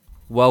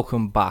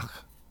welcome back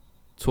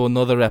to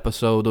another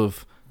episode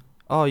of.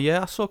 Oh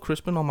yeah, I saw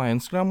Crispin on my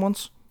Instagram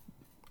once.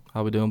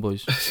 How we doing,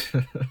 boys?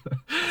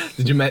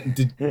 Did you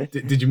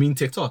mean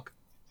TikTok?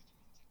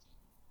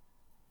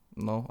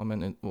 No, I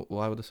meant.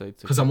 Why would I say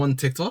TikTok? Because I'm on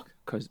TikTok.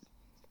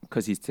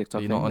 Because he's TikTok.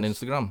 Are you not on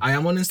Instagram? I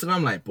am on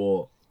Instagram, like,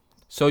 but.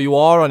 So you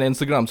are on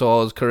Instagram, so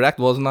I was correct,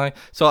 wasn't I?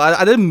 So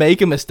I didn't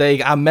make a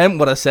mistake. I meant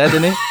what I said,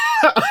 innit?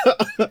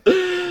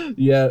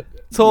 Yeah.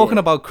 Talking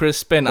about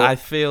Crispin, I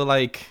feel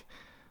like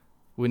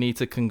we need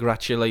to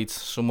congratulate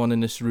someone in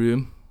this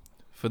room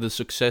for the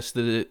success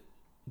that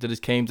has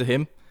came to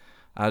him.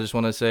 I just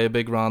want to say a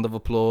big round of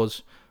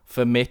applause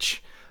for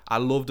Mitch. I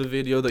love the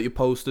video that you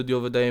posted the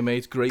other day,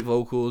 mate. Great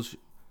vocals.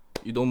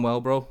 You done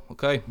well, bro.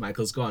 Okay.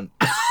 Michael's gone.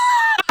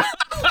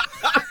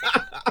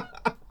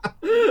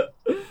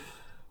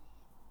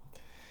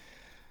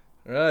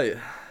 Right.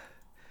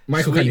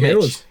 Michael, can you hear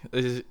us?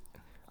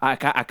 I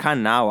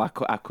can now.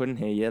 I couldn't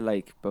hear you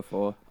like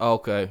before.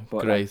 Okay,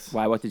 But, great. Like,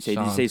 why? What did you say?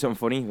 Did you Sound. say something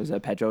funny? Was it a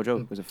Pedro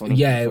joke? Was it funny?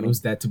 Yeah, funny? it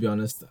was there, to be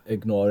honest.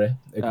 Ignore it.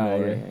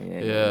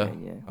 Yeah.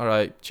 All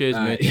right. Cheers,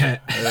 Mitch. Yeah.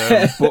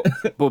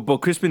 But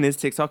Crispin is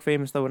TikTok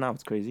famous though now.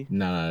 It's crazy.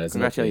 No, it's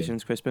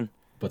Congratulations, Crispin.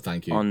 But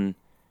thank you.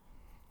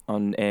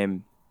 On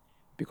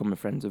becoming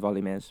friends with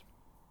Ollie Mays.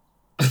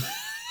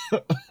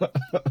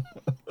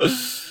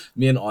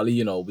 Me and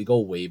Ollie, we go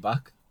way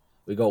back.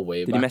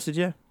 Did he message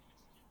you?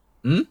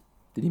 Hmm?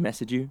 Did he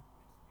message you?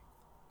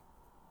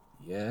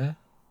 Yeah.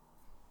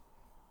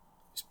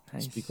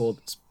 Nice. Speak all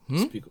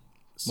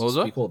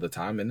the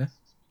time, innit?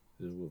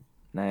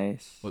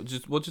 Nice.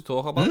 What'd you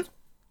talk about?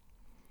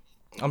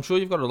 I'm sure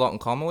you've got a lot in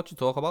common. What you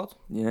talk about?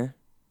 Yeah.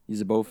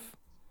 You're both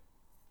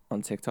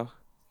on TikTok.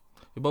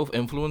 You're both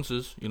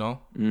influencers,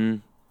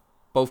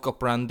 Both got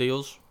brand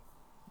deals.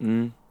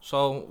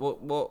 So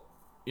what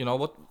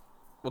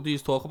do you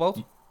talk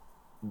about?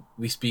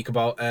 We speak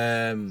about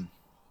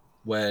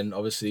when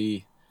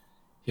obviously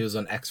he was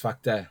on X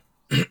Factor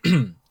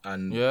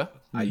and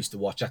I used to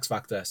watch X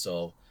Factor,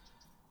 so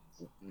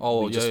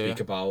we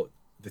speak about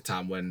the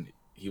time when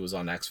he was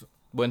on X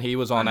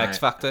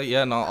Factor,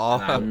 and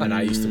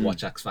I used to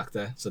watch X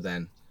Factor, so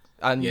then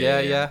I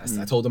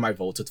told him I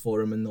voted for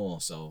him and all,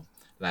 so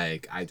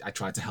like I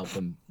tried to help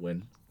him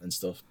win and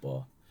stuff,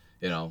 but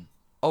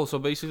Oh, so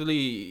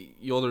basically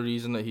you're the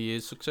reason that he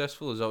is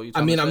successful, is that what you're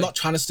I mean, I'm not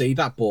trying to say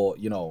that, but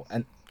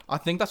and I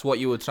think that's what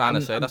you were trying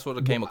to say. That's what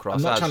it came across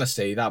I'm not as. trying to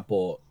say that,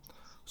 but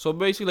so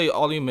basically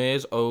Ollie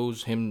Mays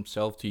owes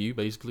himself to you,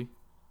 basically,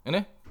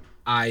 innit?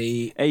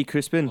 Hey,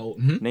 Crispin,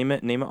 name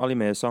it Ollie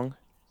Mays song.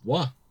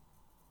 What?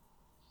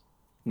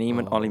 Name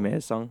an Ollie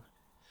Mays song.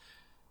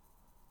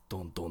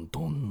 Dun dun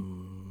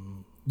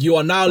dun. You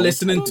are now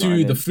listening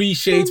to the Free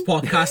Shades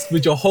podcast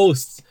with your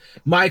hosts,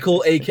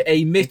 Michael,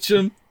 aka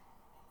Mitchum,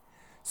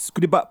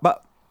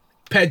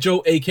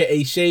 Pedro,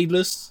 aka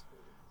Shadeless,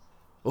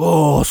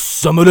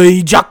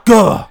 Samurai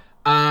Jacka,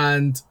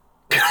 and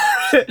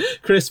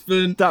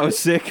Crispin. That was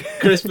sick.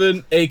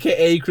 Crispin,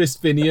 aka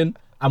Crispinian.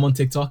 I'm on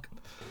TikTok.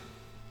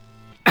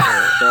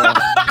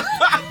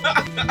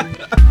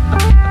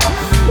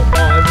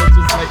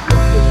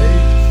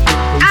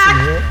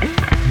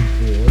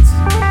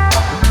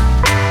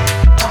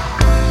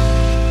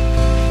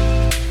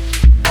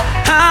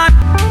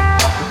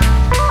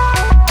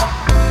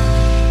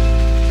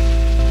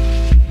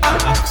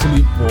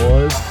 Absolute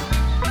pause.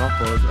 Not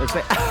pause. It's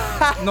like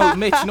No,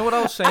 Mitch, you know what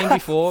I was saying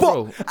before,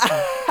 bro?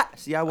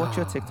 See, I watch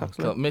your TikToks.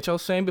 God, Mitch, I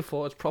was saying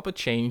before, it's proper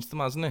changed them,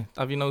 hasn't it?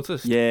 Have you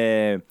noticed?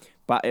 Yeah,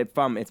 but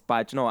it's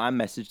bad. You know, I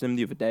messaged him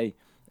the other day,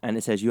 and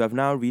it says, "You have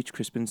now reached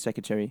Crispin's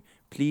secretary.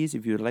 Please,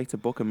 if you would like to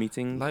book a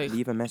meeting,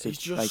 leave a message."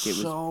 It's just like it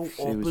so was,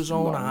 up his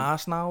own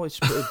ass now. It's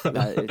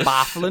it's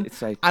baffling.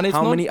 It's like, and it's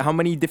how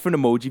many different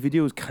emoji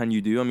videos can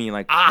you do? I mean,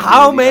 like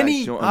how many? Guys,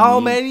 you know what How I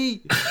mean?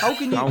 many? How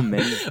can you? How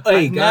many?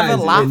 Hey, I've guys,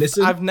 never laughed.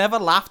 listen. I've never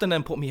laughed and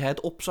then put my head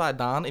upside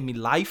down in my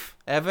life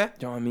ever.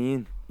 Do you know what I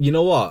mean? You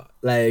know what?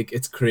 Like,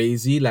 it's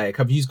crazy. Like,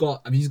 have you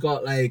got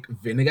like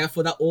vinegar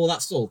for all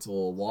that salt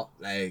or what?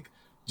 Like,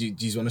 do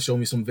you want to show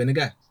me some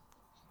vinegar?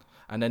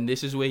 And then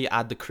this is where you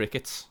add the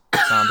crickets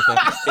sound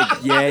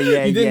effect. Yeah.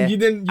 You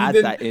didn't add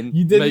that in.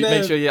 You didn't.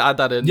 Make sure you add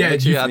that in. Yeah,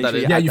 make sure you add that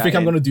in. Yeah, you think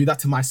I'm gonna do that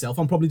to myself?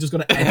 I'm probably just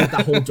gonna edit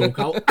that whole joke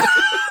out.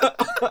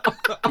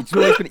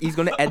 He's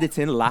gonna edit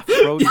in laughs,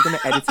 bro. He's gonna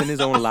edit in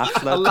his own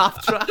laughs. A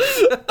laugh track.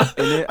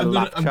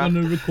 I'm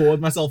gonna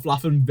record myself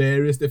laughing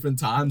various different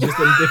times, just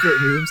in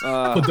different rooms,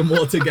 put them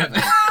all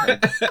together.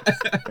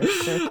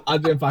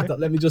 In fact,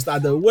 let me just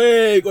add the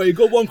wait, you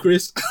got one,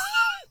 Chris.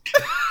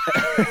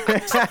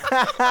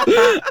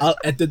 I'll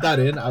edit that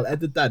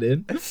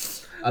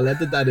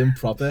in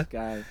proper.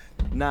 Guy.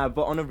 Nah,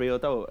 but on a real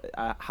though,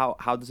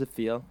 how does it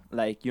feel?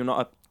 Like, you're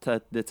not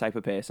the type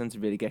of person to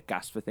really get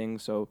gassed for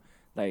things, so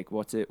like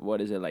what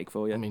is it like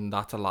for you? I mean,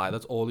 that's a lie.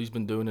 That's all he's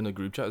been doing in the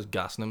group chat is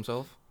gassing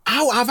himself.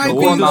 How have I No,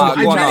 been?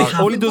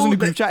 all he does in the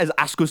group chat is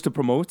ask us to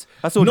promote.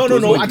 That's all. No,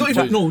 I don't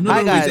even. No.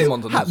 Hi guys,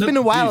 it's been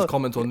a while. Please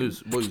comment on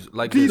this, boys.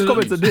 Like, Please this,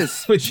 comment on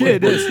this. Wait, Share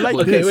this. Like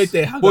Okay, this. wait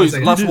there. Boys,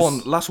 last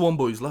one,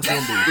 boys. Last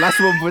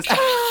one was.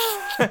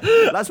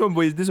 Last one,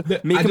 boys. This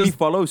making me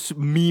follow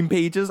meme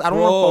pages. I don't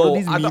want to follow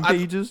these meme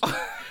pages.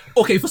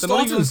 Okay, for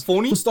starters,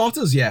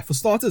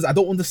 I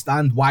don't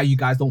understand why you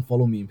guys don't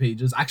follow meme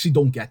pages. I actually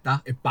don't get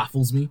that. It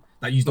baffles me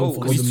that you don't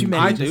follow the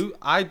meme pages.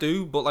 I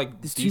do, but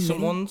like decent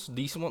ones,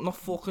 not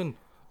fucking.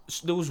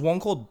 There was one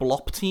called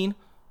Blop Teen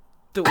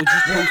that was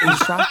just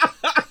posting.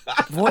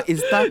 What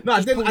is that? No,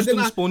 I didn't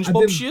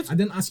SpongeBob shit. I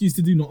didn't ask you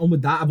to do nothing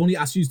with that. I've only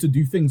asked you to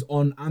do things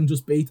on I'm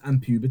Just Bait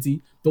and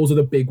Puberty. Those are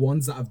the big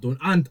ones that I've done.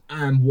 And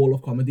Wall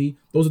of Comedy.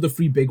 Those are the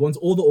 3 big ones.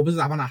 All the others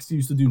I haven't asked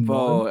you to do nothing.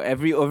 Bro,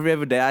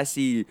 every day I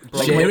see.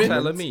 Bro, you're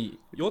telling me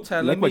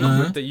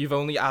that you've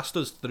only asked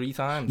us 3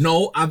 times.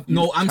 No, I'm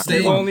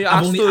saying you've only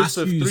asked us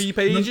for 3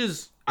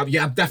 pages.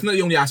 Yeah, I've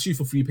definitely only asked you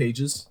for 3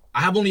 pages.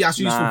 I have only asked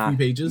you for 3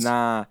 pages.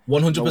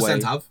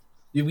 100% have.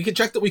 We can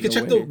check the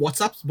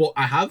WhatsApps, but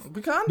I have.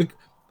 We can.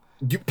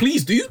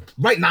 Please do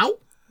right now.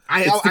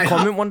 It's the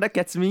comment one that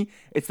gets me.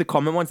 It's the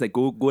comment ones that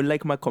go and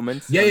like my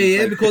comments.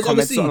 Yeah. Because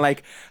obviously,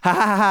 like,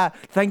 ha.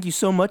 Thank you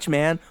so much,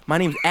 man. My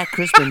name's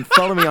 @Crispin.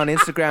 Follow me on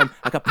Instagram.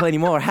 I got plenty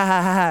more.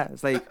 Ha.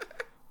 It's like,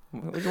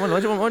 what do you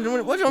want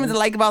me to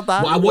like about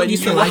that? Well, I want you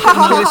to like it.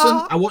 No,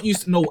 listen. I want you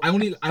to no. I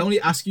only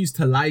ask you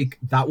to like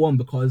that one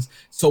because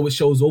so it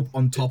shows up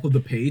on top of the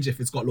page if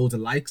it's got loads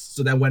of likes.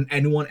 So then when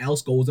anyone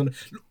else goes on,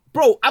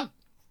 bro,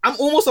 I'm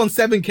almost on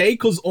 7K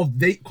because of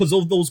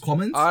those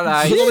comments. All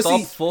right,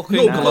 stop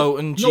fucking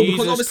gloating.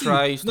 Jesus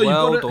Christ,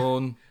 well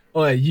done.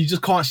 Oh, you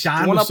just can't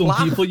shine with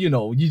some people, you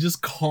know. You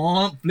just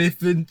can't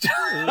flip and.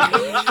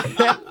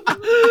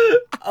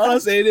 All I'm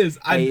saying is,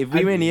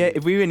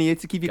 if we were here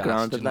to keep you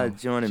grounded, lad,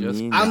 do you know what I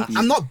mean?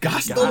 I'm not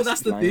gassed though.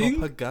 That's the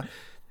thing.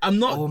 I'm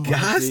not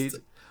gassed.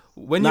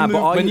 When you're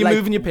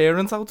moving your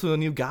parents out to a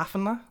new gaff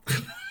and that.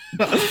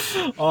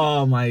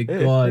 Oh my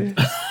god.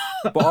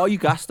 But are you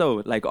gassed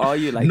though? Like, are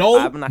you like? No,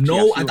 I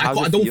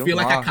don't feel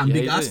like I can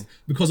be gassed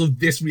because of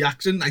this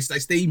reaction. I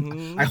stay,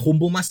 I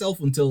humble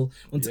myself until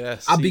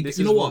I'll be.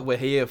 You know what we're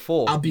here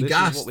for? I'll be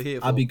gassed.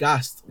 I'll be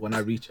gassed when I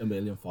reach 1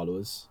 million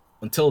followers.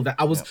 Until that,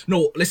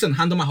 no. Listen,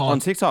 hand on my heart.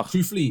 On TikTok.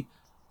 Truthfully,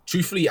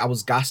 I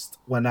was gassed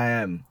when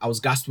I was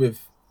gassed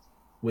with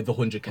the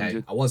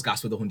 100K. I was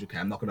gassed with the 100K.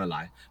 I'm not gonna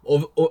lie.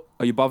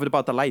 Are you bothered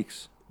about the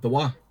likes? The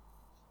what?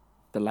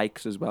 The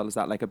likes as well. Is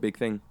that like a big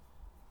thing?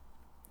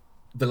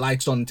 The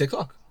likes on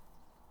TikTok.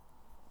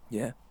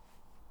 Yeah.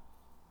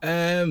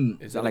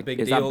 Is that like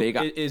big deal?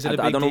 Is it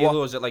a big deal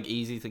or is it like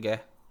easy to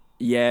get?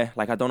 Yeah,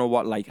 like I don't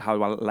know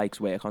how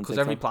likes work on TikTok. Because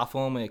every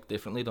platform works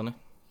differently, doesn't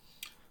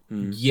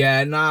it?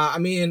 Yeah, nah. I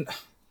mean,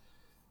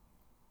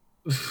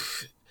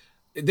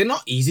 they're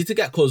not easy to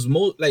get because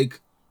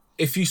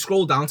if you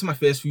scroll down to my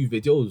first few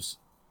videos,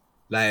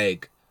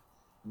 like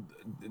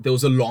there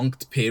was a long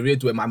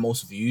period where my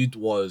most viewed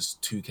was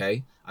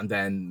 2K and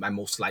then my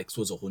most likes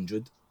was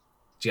 100.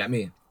 Do you get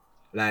me?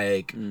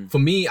 Like for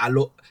me,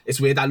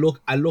 it's weird. I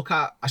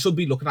should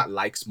be looking at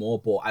likes more,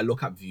 but I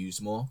look at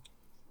views more.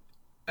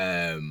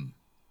 And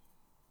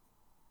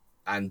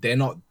they're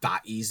not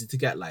that easy to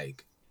get.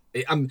 Like,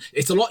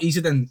 it's a lot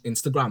easier than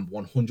Instagram.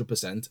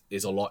 100%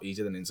 is a lot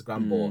easier than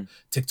Instagram. But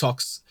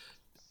TikTok's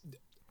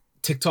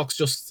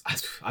just,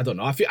 I don't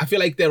know. I feel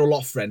like they're a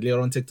lot friendlier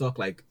on TikTok.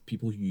 Like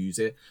people who use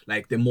it,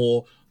 like they're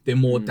more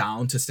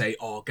down to say,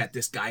 oh, get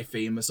this guy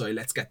famous, or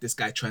let's get this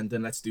guy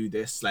trending, let's do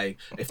this. Like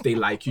if they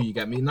like you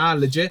get me. Nah,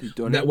 legit.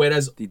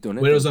 Whereas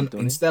on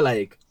Insta,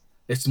 like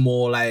it's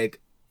more like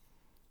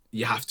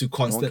you have to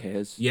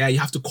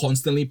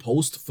constantly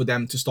post for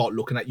them to start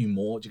looking at you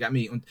more. Do you get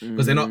me?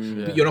 Because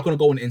you're not gonna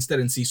go on Insta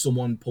and see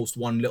someone post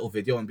one little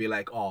video and be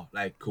like, oh,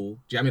 like cool.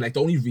 Do you get me? Like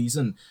the only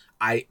reason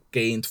I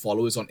gained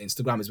followers on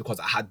Instagram is because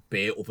I had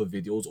bare other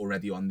videos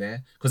already on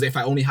there. Because if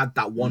I only had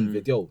that one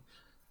video,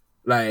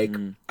 like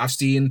I've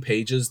seen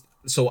pages.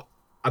 So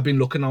I've been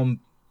looking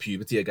on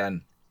Puberty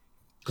again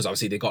because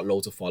obviously they got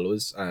loads of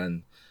followers,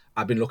 and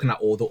I've been looking at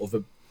all the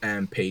other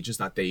pages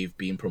that they've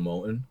been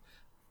promoting,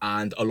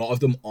 and a lot of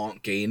them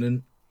aren't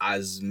gaining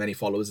as many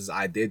followers as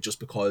I did just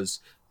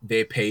because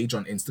their page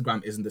on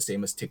Instagram isn't the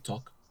same as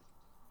TikTok.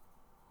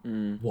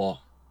 What?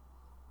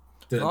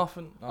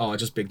 Nothing. I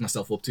just bigged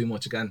myself up too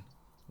much again.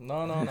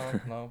 No.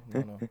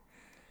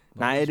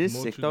 Nah, it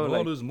is sick though.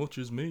 Not as much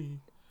as me.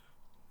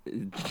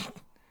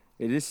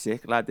 It is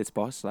sick, lad. It's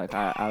boss. Like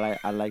I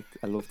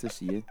love to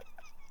see it.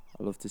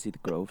 I love to see the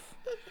growth.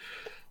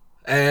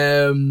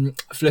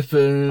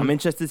 Flipping. I'm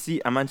interested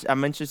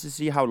to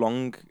see how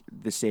long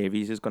the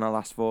series is gonna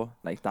last for.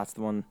 Like that's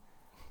the one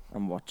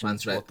I'm watching.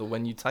 Man's right. What, the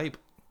When You Type?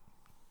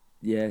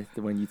 Yeah,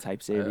 the When You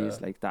Type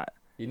series, like that.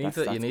 You need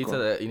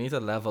to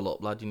level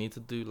up, lad. You need to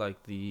do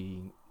like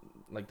the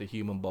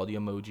human body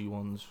emoji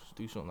ones.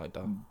 Do something like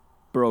that.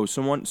 Bro,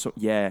 someone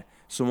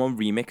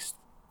remixed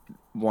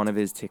one of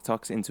his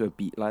TikToks into a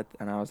beat, lad,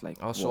 and I was like,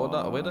 I saw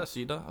that. Where did I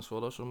see that? I saw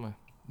that somewhere.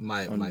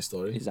 My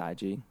story. His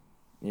IG.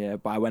 Yeah,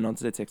 but I went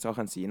onto the TikTok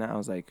and seen it. I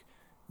was like,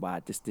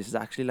 wow, this is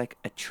actually like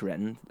a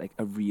trend, like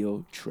a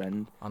real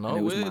trend. I know,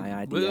 it was my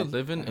idea. We're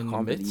living in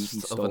the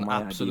midst of an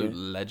absolute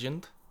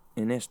legend.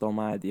 And he stole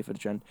my idea for the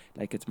trend.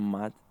 Like, it's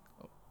mad.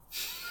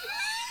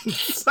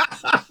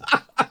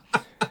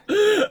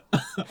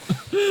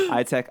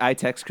 I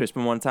text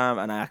Crispin one time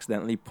and I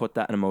accidentally put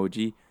that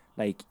emoji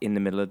like in the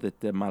middle of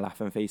my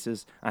laughing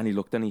faces, and he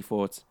looked and he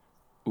thought,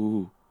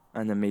 ooh,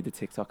 and then made the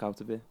TikTok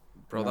out of it.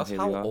 Bro, that's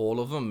how all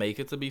of them make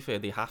it, to be fair.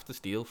 They have to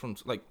steal from,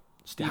 like,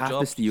 Steve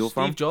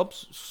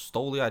Jobs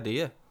stole the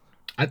idea.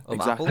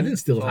 Exactly. I didn't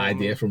steal the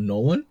idea from no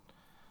one.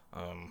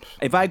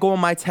 If I go on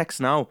my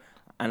text now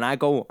and I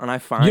go and I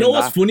find, you know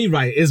what's funny,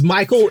 right? Is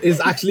Michael is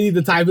actually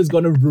the type who's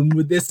gonna run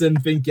with this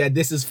and think, yeah,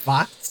 this is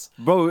facts.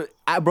 Bro,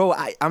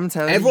 I'm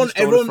telling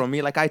everyone from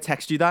me. Like, I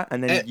text you that,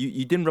 and then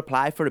you didn't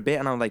reply for a bit,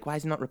 and I'm like, why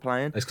is he not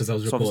replying? It's because I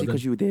was recording. Obviously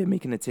because you were there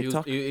making a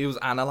TikTok. He was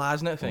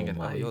analysing it, thinking,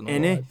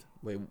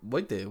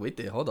 wait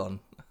there, hold on.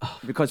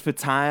 Because for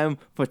time,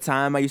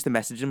 I used to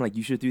message him like,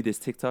 you should do this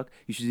TikTok.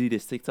 You should do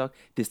this TikTok.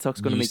 This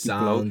TikTok's gonna make you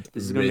blow.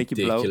 This is gonna make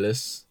you blow.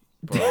 Ridiculous.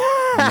 Bro,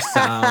 you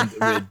sound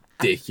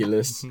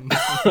ridiculous. And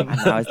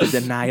now it's the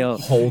denial.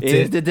 Hold it.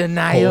 It's the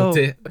denial. Hold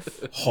it.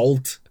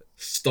 Halt.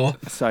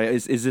 Stop. Sorry,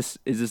 is this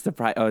the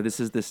price? Oh, this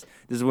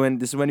is when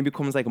he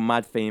becomes like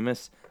mad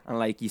famous, and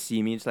like you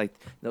see me, it's like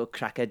little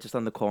crackhead just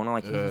on the corner,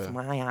 like, it's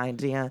my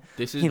idea.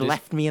 He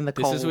left me in the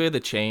cold. This is where the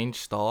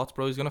change starts,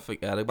 bro. He's gonna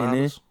forget about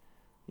us.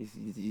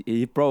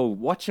 Bro,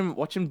 watch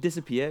him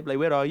disappear. Like,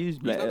 where are you?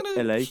 Like,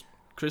 LA.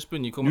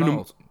 Crispin, you coming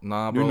out?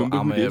 Nah, bro.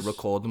 I'm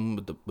recording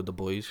with the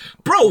boys.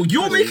 Bro,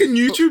 you're making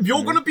YouTube.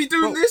 You're gonna be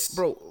doing this,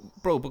 bro.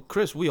 But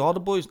Chris, we are the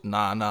boys.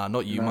 Nah,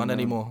 not you, man,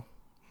 anymore.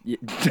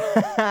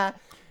 Yeah.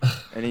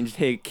 And then just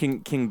hear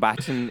King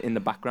Batch in the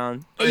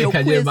background. Hey,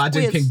 can you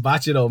imagine King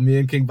Batch? You know, me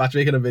and King Batch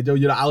making a video.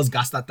 You know, I was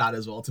gassed at that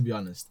as well. To be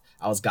honest,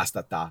 I was gassed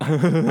at that.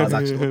 I was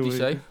actually. What did he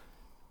say?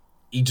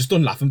 He just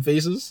done laughing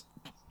faces.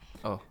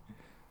 Oh.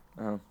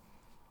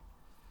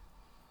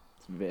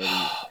 It's very.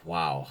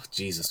 Wow,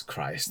 Jesus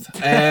Christ.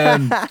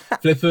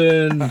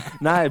 Flipping.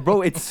 Nah,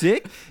 bro, it's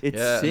sick. It's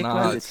sick,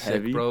 man. It's sick,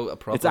 heavy. Bro.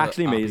 It's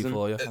actually amazing.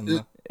 For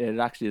you, it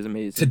actually is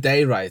amazing.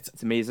 Today, right?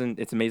 It's amazing.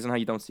 It's amazing how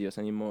you don't see us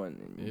anymore.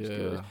 And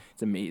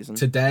it's amazing.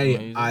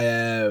 Today,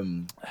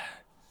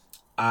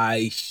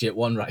 I shit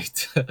one,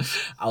 right.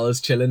 I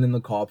was chilling in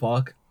the car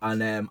park,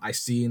 and I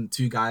seen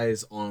two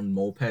guys on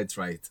mopeds,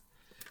 right?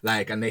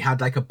 Like, and they had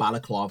like a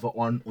balaclava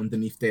on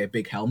underneath their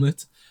big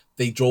helmet.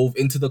 They drove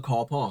into the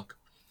car park.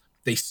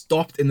 They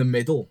stopped in the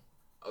middle,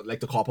 like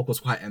the car park was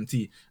quite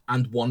empty,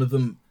 and one of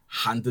them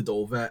handed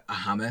over a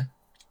hammer.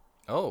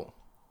 Oh.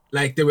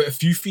 Like, they were a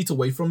few feet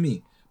away from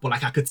me, but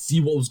like I could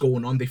see what was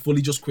going on. They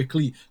fully just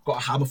quickly got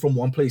a hammer from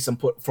one place and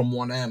put from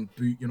one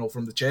boot, you know,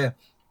 from the chair,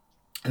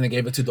 and they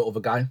gave it to the other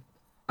guy,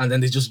 and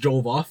then they just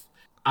drove off.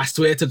 I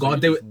swear to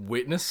God, they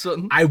witnessed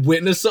something. I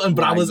witnessed something,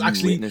 but I was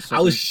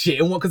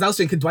shitting one because I was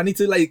thinking, do I need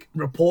to like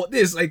report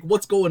this? Like,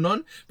 what's going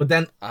on? But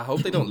then I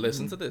hope they don't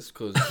listen to this,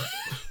 because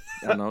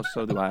I know,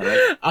 so do I.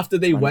 Like, after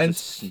they went,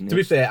 to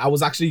be fair, I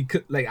was actually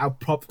like, I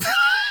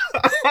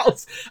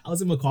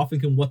was in my car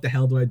thinking, what the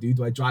hell do I do?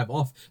 Do I drive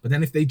off? But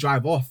then if they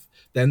drive off,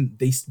 then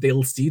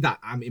they'll see that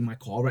I'm in my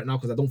car right now,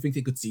 because I don't think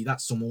they could see that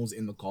someone was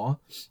in the car,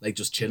 like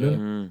just chilling.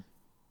 Mm-hmm.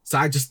 So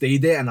I just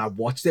stayed there and I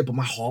watched it, but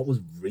my heart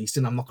was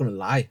racing. I'm not gonna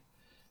lie,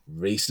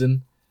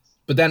 racing.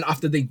 But then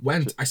after they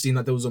went, I seen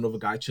that there was another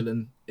guy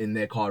chilling in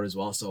their car as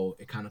well, so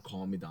it kind of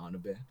calmed me down a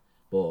bit.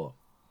 But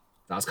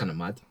that was kind of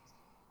mad.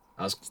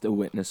 I was still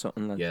witness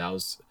something. Like. Yeah, that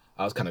was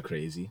kind of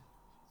crazy.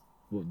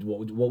 What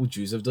would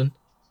you have done?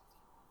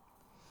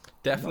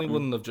 Definitely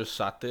wouldn't have just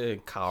sat there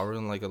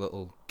cowering like a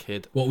little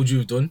kid. What would you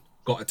have done?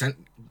 Got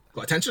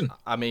attention?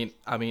 I mean,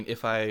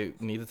 if I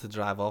needed to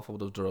drive off, I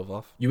would have drove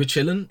off. You were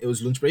chilling. It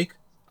was lunch break.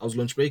 I was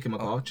lunch break in my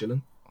car,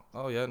 chilling.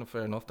 Oh yeah, no,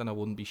 fair enough. Then I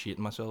wouldn't be shitting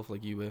myself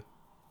like you were.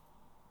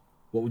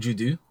 What would you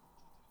do?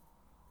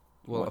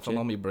 Well, if I'm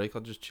on my break,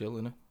 I'd just chill,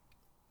 innit?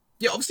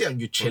 Yeah, obviously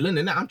you're chilling,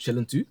 innit? I'm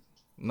chilling too.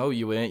 No,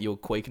 you weren't. You were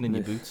quaking in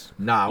your boots.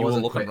 Nah, I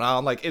wasn't looking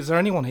around like, is there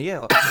anyone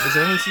here? Is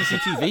there any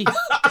CCTV?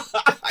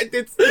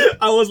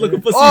 I was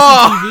looking for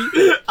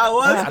CCTV. I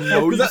was. I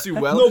know you do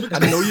well. No, I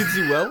know you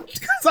do well.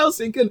 Because I was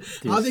thinking,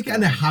 how are they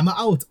getting a hammer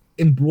out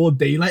in broad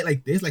daylight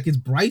like this? Like, it's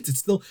bright. It's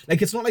still,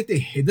 like, it's not like they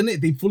hidden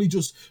it. They fully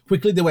just,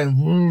 quickly they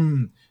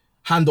went,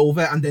 hand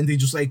over, and then they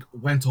just, like,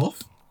 went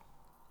off.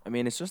 I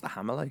mean, it's just a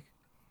hammer, like.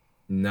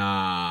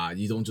 Nah,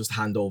 you don't just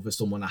hand over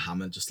someone a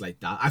hammer just like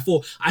that. I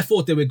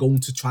thought they were going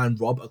to try and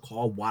rob a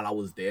car while I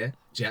was there.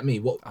 Do you get me?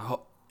 What?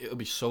 It would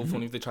be so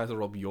funny if they tried to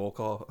rob your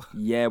car.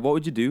 Yeah, what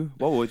would you do?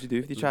 What would you do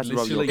if they tried to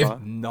rob your car?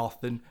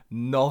 Nothing.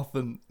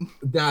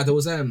 Nah, there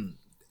was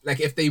like,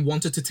 if they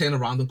wanted to turn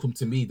around and come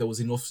to me, there was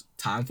enough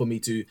time for me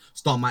to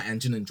start my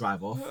engine and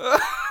drive off.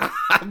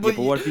 but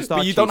what if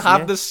you don't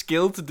have the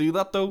skill to do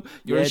that though.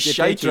 You're a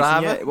shite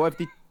driver. You. What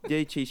if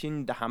they're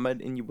chasing the hammer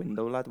in your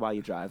window, lad, while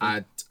you're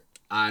driving?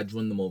 I'd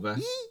run them over.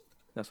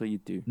 That's what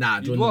you'd do. Nah,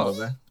 I'd run them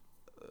over.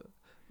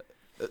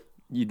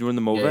 You'd run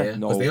them over? Yeah.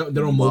 No.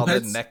 They're on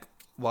mopeds.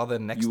 While they're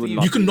next to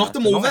you can knock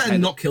them over and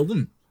not kill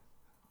them.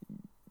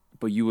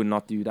 But you would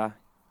not do that.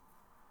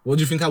 What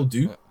do you think I would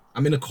do?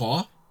 I'm in a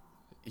car.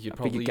 You'd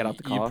probably get out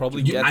the car.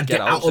 I'd get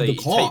out of the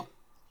car.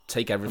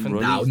 Take everything.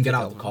 Nah, I wouldn't get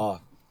out of the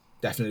car.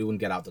 Definitely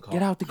wouldn't get out the car.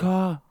 Get out the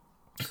car.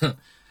 I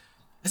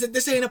said,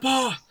 this ain't a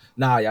bar.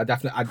 Nah, yeah,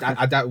 definitely.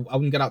 I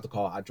wouldn't get out the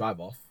car. I'd drive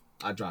off.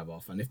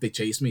 And if they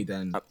chase me,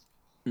 then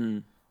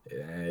yeah,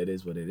 it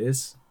is what it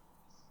is.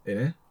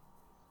 Yeah.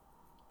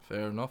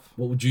 Fair enough.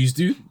 What would you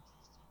do?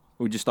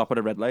 Would you stop at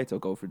a red light or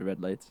go through the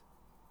red lights?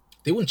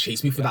 They wouldn't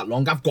chase me for that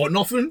long. I've got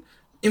nothing.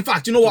 In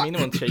fact, you know what? You mean they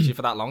won't chase you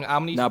for that long? How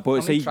many? Nah,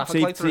 but say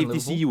if they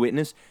see you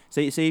witness.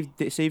 Say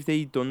if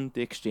they done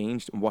the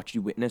exchange and watch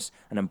you witness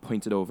and then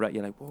pointed over at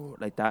you like whoa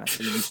like that.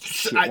 And you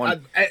shit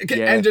one,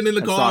 engine in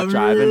the car. Start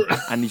driving.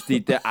 And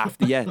the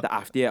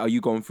after you, are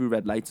you going through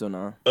red lights or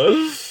not?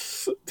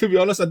 To be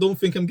honest, I don't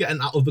think I'm getting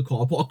out of the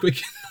car park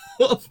quick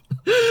enough.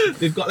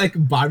 They've got like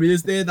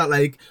barriers there that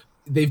like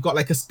they've got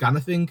like a scanner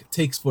thing.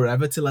 Takes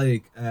forever to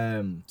like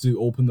to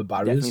open the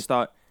barriers.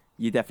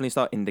 You definitely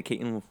start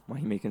indicating while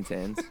you're making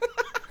turns.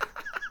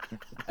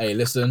 Hey,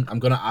 listen, I'm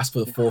gonna ask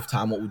for the 4th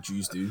time. What would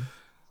you do?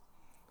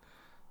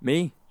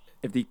 Me?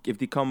 If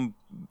they come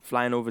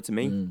flying over to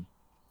me,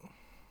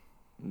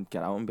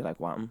 get out and be like,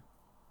 "Wham!"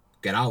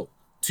 Get out.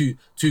 Two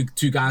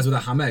guys with a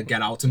hammer.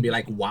 Get out and be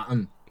like,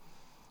 "Wham!"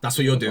 That's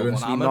what you're doing.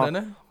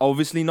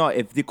 Obviously not.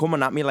 If they're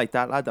coming at me like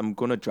that, lad, I'm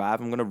gonna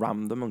drive. I'm gonna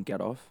ram them and get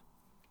off.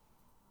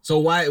 So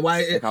why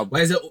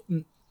is it?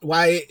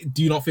 Why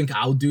do you not think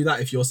I'll do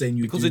that if you're saying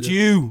you? Because it's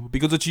you.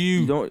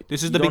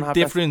 This is the big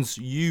difference.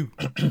 You.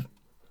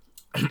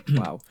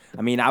 Wow.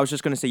 I mean, I was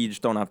just gonna say you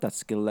just don't have that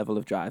skill level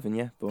of driving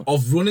yet. But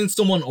of running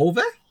someone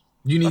over,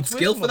 you need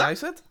skill for that. I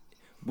said.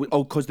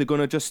 Oh, because they're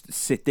gonna just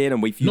sit there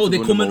and wait for you. No,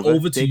 they're coming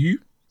over to you.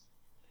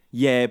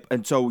 Yeah,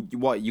 and so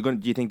what? Do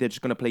you think they're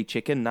just gonna play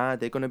chicken? Nah,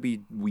 they're gonna be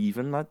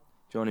weaving, lad.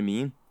 Do you know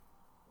what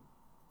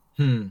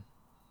I mean?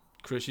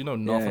 Chris, you know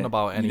nothing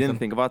about anything. You didn't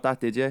think about that,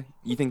 did you?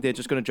 You think they're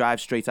just gonna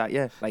drive straight at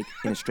you, like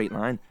in a straight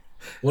line?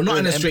 Well, not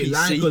in a straight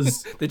line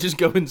because they're just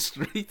going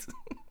straight.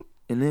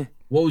 In there.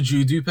 What would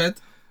you do, Ped?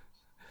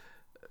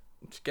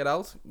 Just get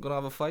out. We're gonna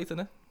have a fight,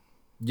 innit?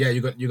 Yeah,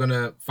 you're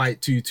gonna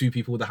fight two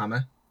people with a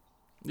hammer.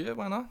 Yeah,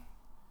 why not?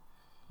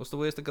 What's the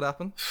worst that could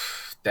happen?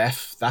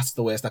 Death. That's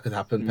the worst that could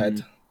happen,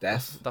 Ped.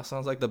 Death. That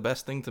sounds like the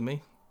best thing to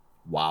me.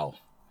 Wow.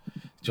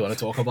 Do you want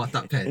to talk about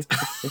that, Ped?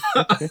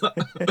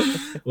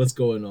 What's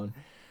going on?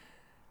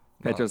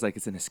 Pedro's like,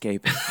 it's an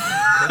escape.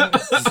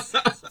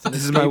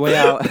 This is my way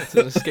out. It's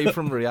an escape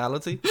from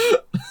reality.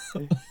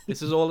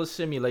 This is all a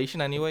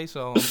simulation anyway,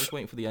 so I'm just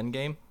waiting for the end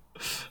game.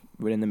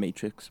 We're in the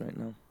Matrix right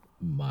now.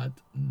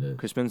 Madness.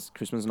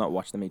 Crispin's not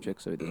watched the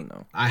Matrix, so he doesn't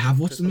know. I have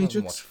watched the Matrix.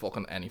 Hasn't watched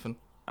fucking anything.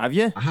 Have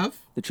you? I have.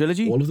 The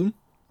trilogy? All of them.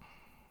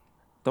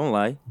 Don't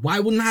lie. Why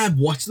wouldn't I have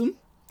watched them?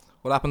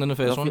 What happened in the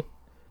first one?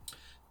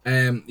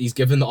 He's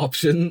given the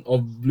option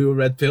of blue or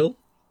red pill.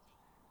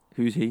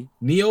 Who's he?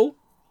 Neo.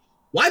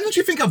 Why don't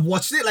you think I've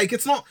watched it? Like,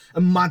 it's not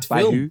a mad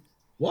film. By who?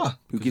 What?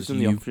 Who gives him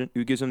the option?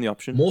 Who gives him the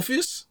option?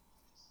 Morpheus.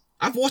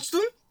 I've watched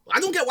them. I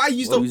don't get why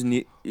you don't.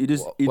 Who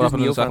does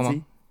Neo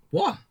fancy?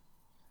 What?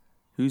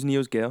 Who's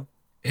Neo's girl?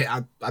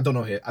 I don't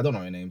know her. I don't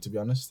know her name, to be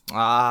honest. He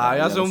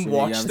hasn't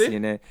watched it.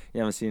 You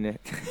haven't seen it.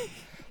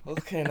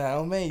 Okay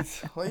now,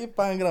 mate. What are you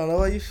banging on? Why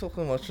are you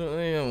fucking watching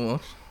it? Oh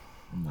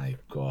my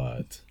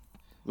god.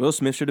 Will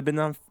Smith should have been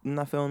in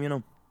that film, you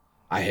know.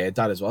 I heard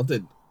that as well.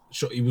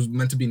 He was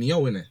meant to be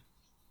Neo in it.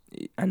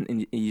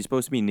 And he's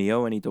supposed to be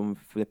Neo, and he done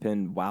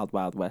flipping Wild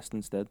Wild West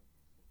instead.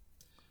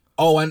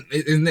 Oh, and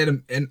isn't it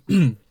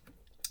an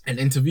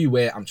interview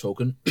where I'm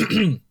choking?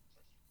 Choking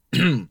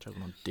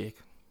on dick.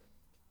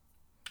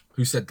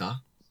 Who said that?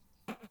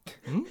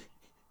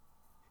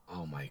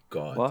 Oh my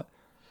god. What?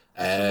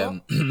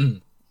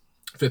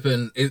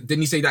 Flipping. Didn't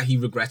he say that he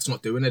regrets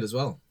not doing it as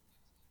well?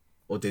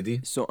 Or did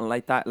he? Something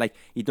like that. Like,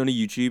 he done a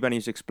YouTube and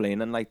he's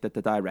explaining like that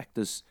the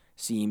directors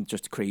seemed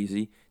just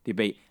crazy.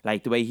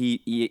 Like the way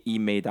he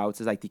made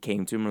out is like they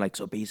came to him like,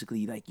 so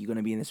basically like you're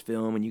gonna be in this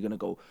film and you're gonna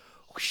go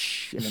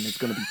whoosh, and then there's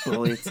gonna be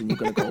bullets and you're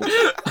gonna go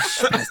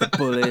whoosh, past the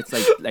bullets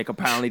like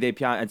apparently they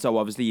and so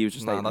obviously he was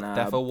just like, that's nah,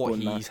 definitely what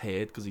he's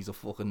heard because he's a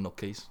fucking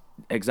nutcase.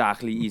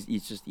 Exactly.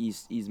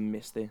 He's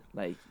missed it.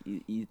 Like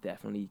he's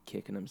definitely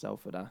kicking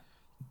himself for that.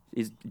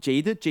 Is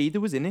Jada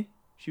was in it?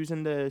 She was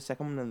in the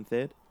second one and the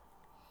third.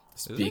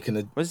 Speaking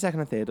of, was it second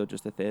and third or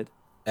just the third?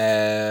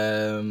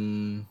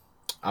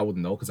 I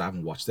wouldn't know because I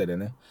haven't watched it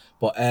in it.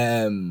 But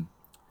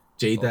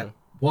Jada,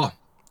 what?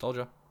 Told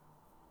you.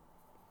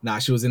 Nah,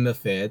 she was in the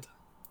third.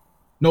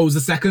 No, it was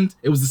the second.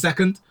 It was the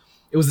second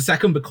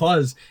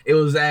because it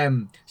was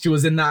she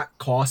was in that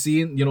car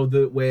scene, you know,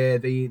 where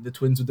the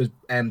twins with the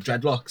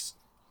dreadlocks,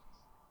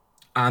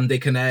 and they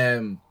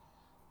can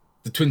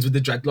the twins with the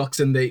dreadlocks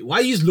and why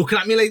are you looking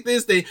at me like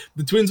this? The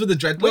twins with the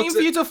dreadlocks. Waiting for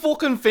you to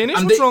fucking finish.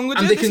 What's wrong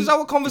with you? This is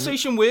how a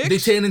conversation works. They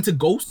turn into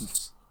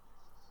ghosts.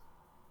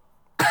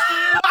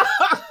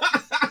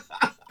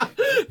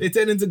 They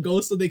turn into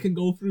ghosts so they can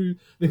go through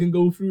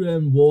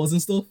wars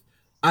and stuff.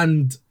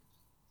 And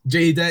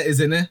Jada is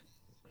in it.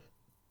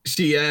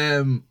 She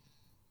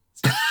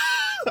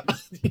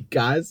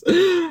guys.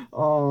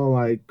 Oh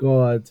my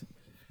god.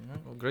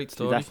 Well, great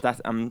story.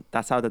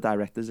 That's how the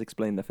directors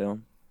explain the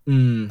film.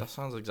 That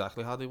sounds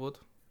exactly how they would.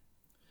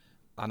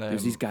 And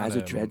there's these guys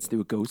with dreads, they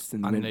were ghosts,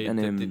 and they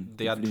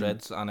had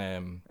dreads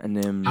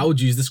and how would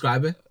you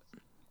describe it?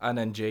 And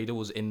then Jada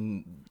was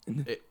in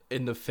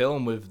the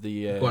film with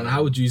the. Go on,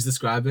 how would you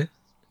describe it?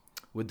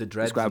 With the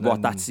dreads. Describe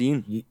what, that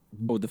scene?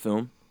 Or the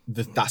film?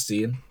 That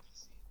scene.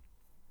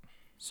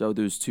 So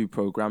there was 2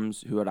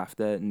 programs who were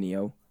after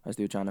Neo as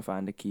they were trying to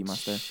find the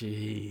Keymaster.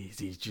 Jeez,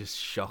 he just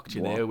shocked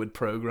you there with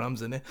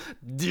programs in it.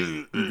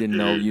 You didn't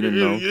know. You didn't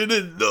know. You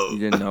didn't know. You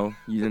didn't know.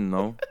 You didn't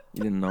know.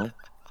 You didn't know.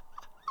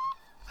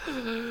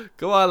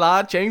 Come on,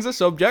 lad, change the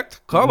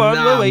subject. Come on,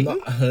 we're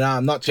waiting.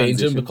 I'm not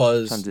changing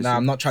because Transition.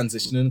 I'm not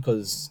transitioning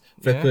because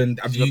flipping.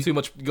 You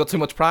got too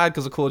much pride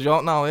because I called you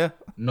out now, yeah.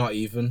 Not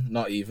even.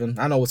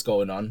 I know what's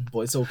going on,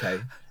 but it's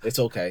okay. It's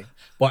okay.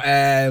 But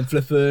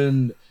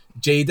flipping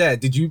Jada,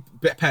 did you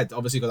Ped?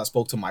 Obviously, because I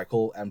spoke to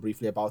Michael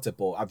briefly about it.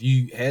 But have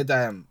you heard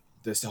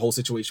this whole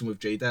situation with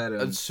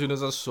Jada? As soon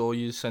as I saw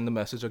you send the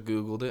message, I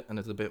googled it, and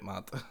it's a bit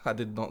mad. I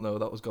did not know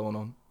that was going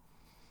on.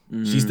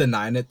 She's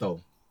denying it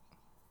though.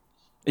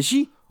 Is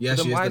she? Yeah,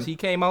 then she why is. has he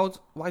came out?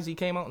 Why has he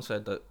came out and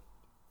said that?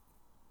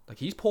 Like,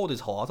 he's poured his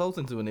heart out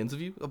into an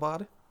interview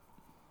about it.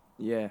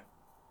 Yeah.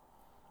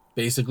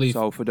 Basically.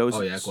 So for those,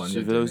 oh yeah, go on.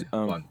 so for those,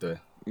 go on, do it.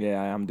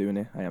 yeah, I am doing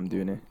it.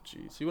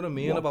 Jeez, see what I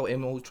mean about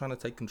him always trying to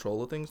take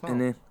control of things now.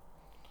 And then,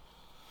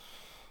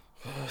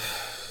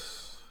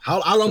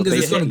 How long is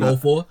this gonna go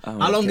for?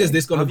 How long is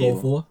this gonna go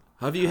for?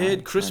 Have you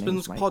heard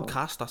Crispin's Michael.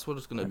 podcast? That's what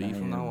it's gonna be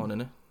from now on,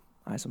 innit?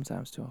 I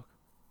sometimes talk.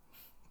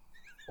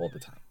 All the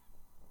time.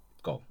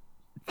 Go.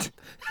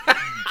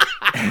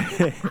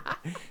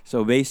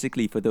 So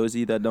basically, for those of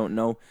you that don't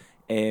know,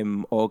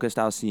 August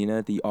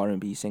Alsina, the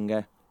R&B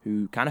singer,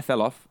 who kind of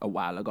fell off a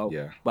while ago.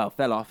 Yeah. Well,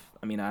 fell off.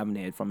 I mean, I haven't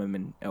heard from him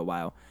in a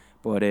while.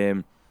 But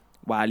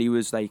while he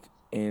was like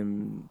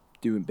doing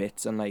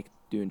bits and like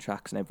doing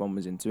tracks and everyone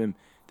was into him,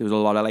 there was a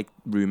lot of like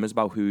rumors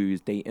about who he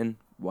was dating,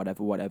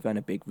 whatever. And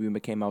a big rumor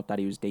came out that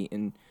he was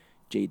dating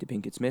Jada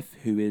Pinkett Smith,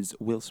 who is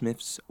Will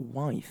Smith's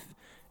wife.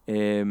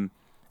 And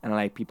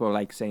like people are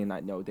like saying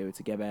that no, they were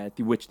together,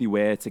 which they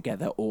were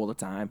together all the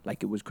time.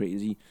 Like it was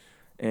crazy.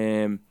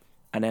 And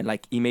then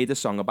like he made a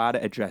song about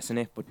it, addressing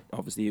it, but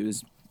obviously it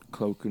was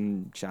cloak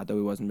and shadow.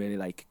 It wasn't really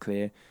like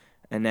clear.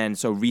 And then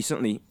so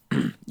recently,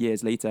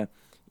 years later,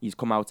 he's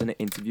come out in an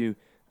interview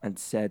and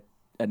said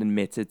and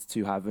admitted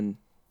to having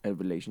a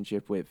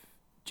relationship with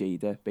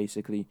Jada,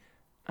 basically,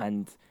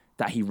 and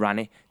that he ran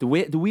it. The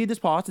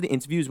weirdest part of the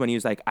interview is when he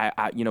was like, I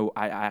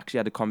actually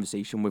had a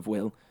conversation with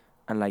Will,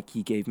 and like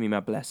he gave me my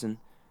blessing.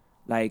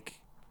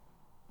 Like,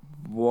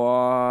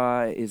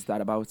 what is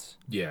that about?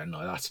 Yeah,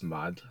 no, that's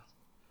mad.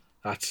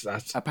 That's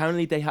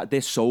apparently they had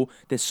their soul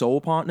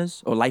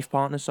partners or life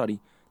partners.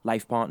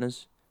 Life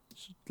partners.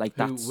 Like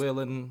that's Will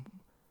and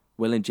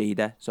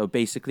Jada. So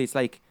basically, it's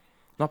like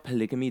not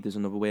polygamy. There's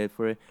another word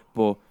for it,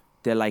 but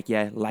they're like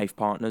life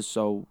partners.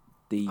 So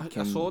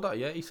I saw that.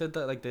 Yeah, he said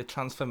that like their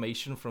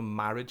transformation from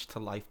marriage to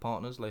life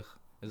partners, like,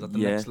 is at the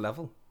next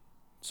level.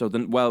 So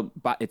then,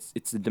 but it's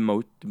the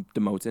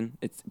demoting.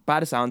 It's by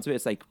the sounds of it,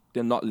 it's like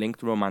they're not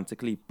linked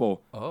romantically, but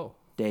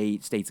they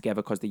stay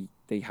together because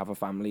they have a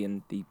family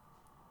and they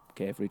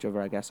care for each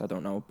other. I guess I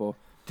don't know, but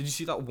did you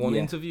see that one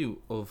interview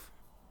of?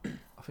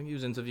 I think he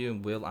was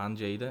interviewing Will and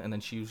Jada, and then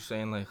she was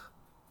saying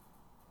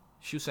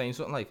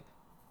something like,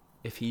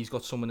 if he's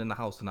got someone in the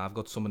house, then I've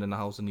got someone in the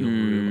house in the other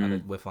room,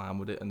 and we're fine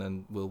with it. And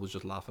then Will was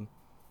just laughing.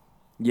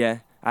 Yeah,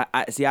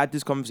 I had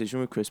this conversation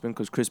with Crispin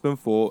because Crispin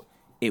thought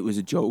it was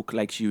a joke,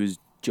 like she was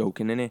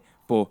joking in it,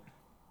 but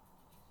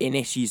in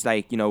it she's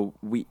like, she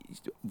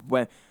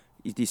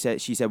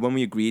said when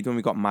we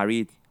got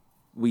married,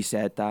 we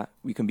said that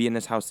we can be in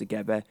this house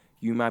together.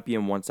 You might be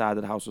in one side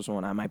of the house or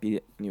someone, I might be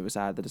on the other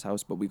side of this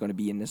house, but we're going to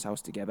be in this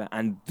house together.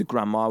 And the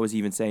grandma was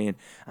even saying,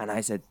 and I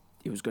said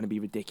it was going to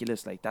be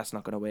ridiculous, like that's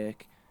not going to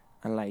work.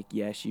 And like,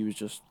 she was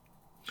just,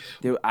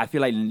 I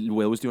feel like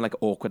Will was doing like an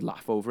awkward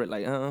laugh over it,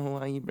 like, oh,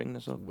 why are you bringing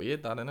this up?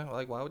 Weird that, innit?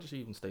 Like, why would you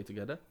even stay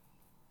together?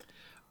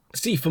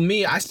 See, for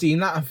me, I seen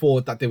that and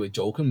thought that they were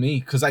joking me,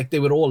 because like they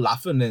were all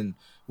laughing, and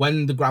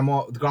when the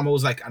grandma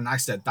was like, and I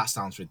said that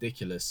sounds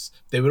ridiculous,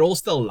 they were all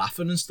still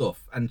laughing and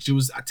stuff, and she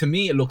was, to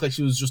me it looked like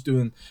she was just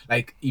doing,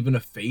 like, even her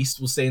face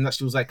was saying that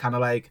she was like kind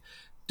of like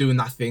doing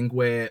that thing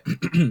where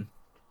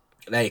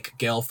like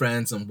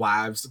girlfriends and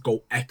wives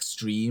go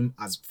extreme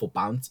as for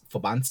bants.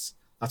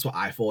 That's what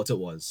I thought it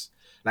was.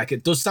 Like,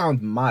 it does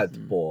sound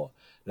mad, but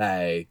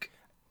like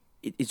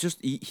it's just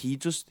he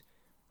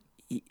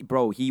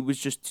was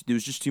just, there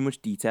was just too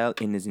much detail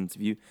in his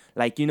interview.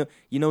 Like, you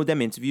know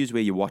them interviews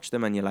where you watch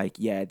them and you're like,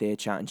 yeah, they're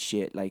chatting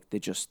shit. Like, they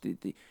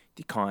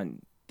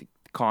can't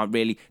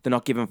really, they're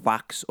not giving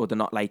facts, or they're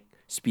not like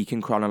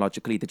speaking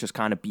chronologically. They're just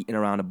kind of beating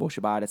around the bush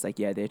about it. It's like,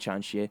 yeah, they're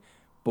chatting shit.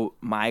 But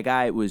my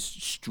guy was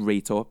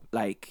straight up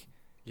like,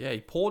 yeah,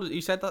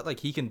 he said that like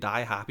he can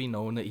die happy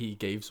knowing that he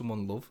gave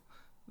someone love.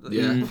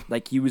 Yeah,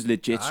 like he was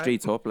legit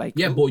straight up like,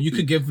 yeah, but you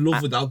could give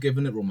love without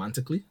giving it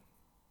romantically.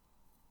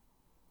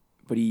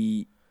 But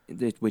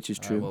which is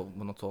true. Well,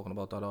 we're not talking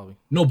about that, are we?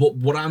 No, but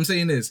what I'm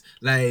saying is,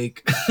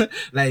 like,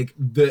 like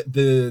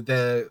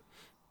the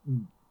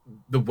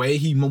way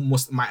he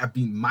might have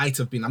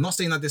been. I'm not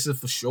saying that this is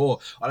for sure.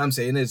 All I'm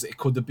saying is it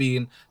could have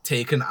been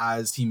taken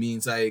as he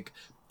means like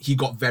he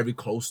got very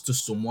close to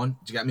someone.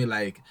 Do you get me?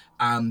 Like,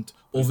 and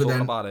other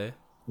than about her.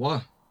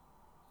 What?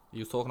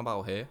 You talking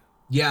about her?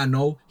 Yeah,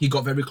 no, he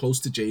got very close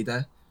to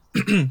Jada.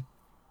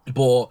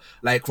 But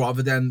like,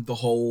 rather than the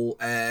whole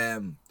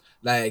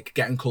like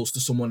getting close to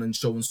someone and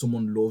showing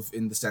someone love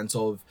in the sense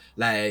of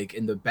like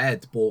in the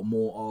bed, but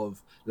more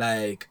of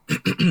like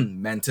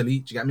mentally,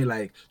 do you get me?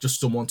 Like just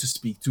someone to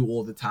speak to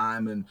all the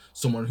time and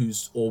someone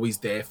who's always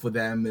there for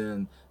them,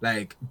 and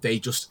like they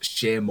just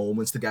share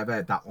moments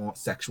together that aren't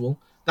sexual.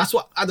 That's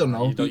what I don't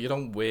know. You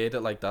don't word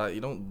it like that. You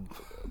don't.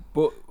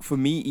 But for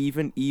me,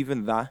 even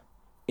that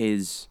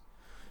is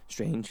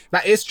strange.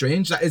 That is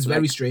strange. That is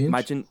very strange.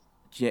 Imagine,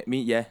 do you get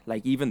me? Yeah,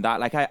 like even that.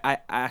 Like I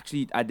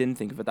actually I didn't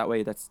think of it that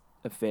way. That's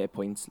a fair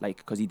point. Like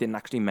because he didn't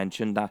actually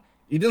mention that.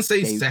 He didn't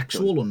say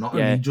sexual or not.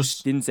 Yeah, he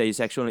just didn't say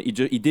sexual. He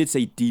did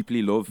say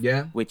deeply loved.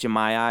 Yeah. Which in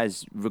my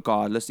eyes,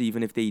 regardless,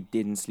 even if they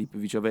didn't sleep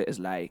with each other, is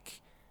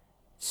like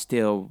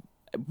still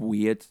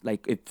weird.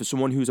 Like if for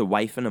someone who's a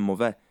wife and a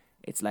mother,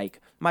 it's like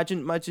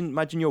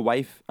imagine your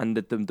wife and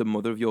the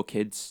mother of your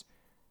kids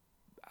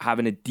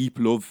having a deep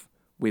love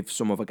with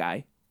some other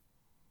guy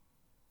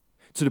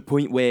to the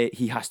point where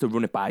he has to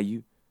run it by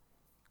you,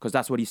 because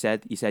that's what he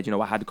said. He said,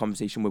 I had a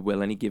conversation with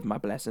Will and he gave my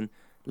blessing.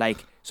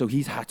 Like, so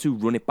he's had to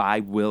run it by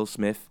Will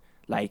Smith.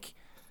 Like,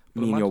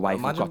 me and your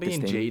wife have got this thing.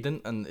 Imagine being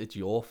Jaden and it's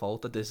your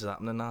fault that this is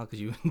happening now because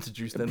you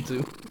introduced them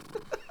to.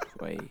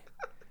 Wait,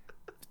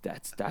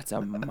 that's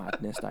a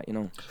madness, that,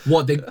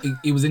 What,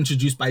 he was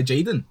introduced by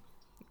Jaden?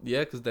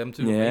 Yeah, because them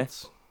two are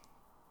mates.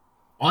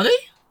 Are they?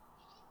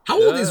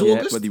 How old is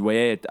August? Yeah, but they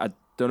were. I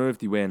don't know if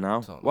they were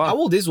now. How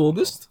old is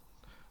August?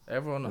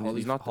 Everyone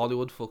in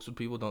Hollywood fucks with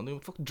people, don't they?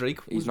 Fuck,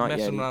 Drake was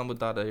messing around with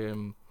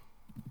that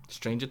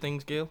Stranger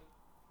Things girl,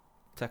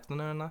 texting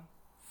her and that.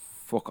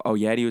 Fuck. Oh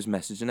yeah, he was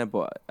messaging her,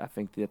 but I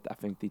think they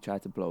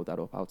tried to blow that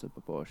up out of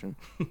proportion.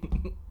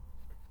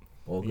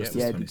 August.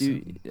 Yeah, they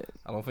do.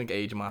 I don't think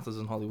age matters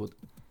in Hollywood.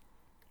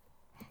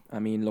 I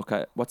mean, look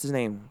at what's his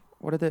name.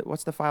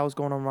 What's the files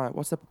going on right?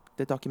 What's the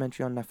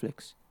documentary on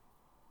Netflix?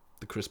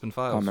 The Crispin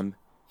Files. I can't remember.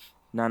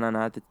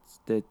 No.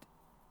 The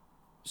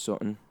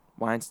something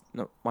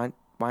Weinstein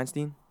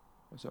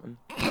or something.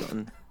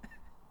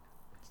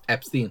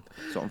 Epstein.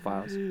 Something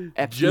files.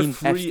 Epstein.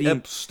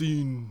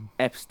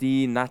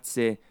 That's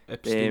it.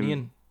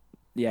 Epsteinian.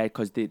 Yeah,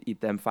 because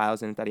them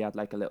files in it that he had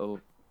like a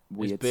little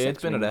weird. His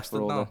beard's been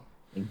arrested now.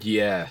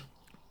 Yeah.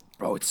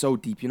 Bro, it's so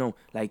deep,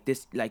 Like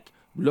this, like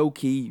low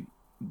key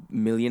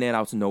millionaire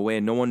out of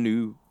nowhere. No one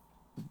knew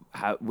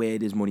where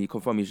his money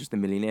come from. He's just a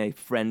millionaire,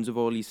 friends of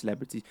all these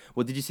celebrities.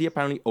 Well, did you see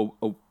apparently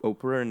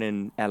Oprah and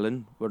then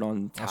Ellen were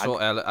on tag?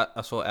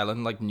 I saw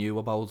Ellen like knew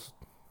about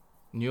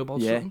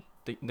something.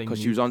 Because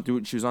she was on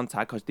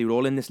tag because they were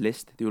all in this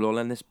list. They were all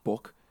in this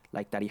book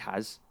like that he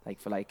has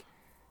like for like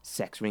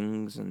sex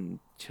rings and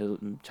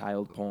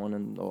child porn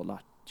and all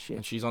that shit.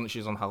 And she's on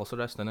house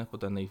arrest, innit?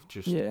 But then they've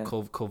just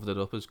covered it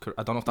up as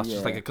I don't know if that's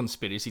just like a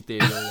conspiracy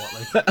theory or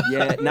what. Like.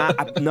 Yeah,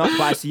 but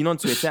I seen on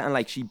Twitter and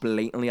like she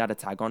blatantly had a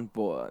tag on,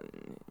 but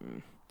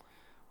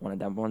one of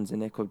them ones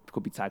in it could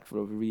be tagged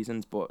for other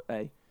reasons. But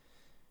hey,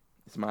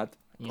 it's mad.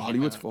 Yeah.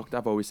 Hollywood's fucked.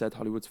 I've always said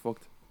Hollywood's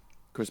fucked.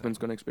 Crispin's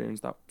gonna experience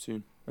that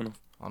soon enough.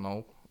 I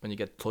know, when you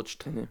get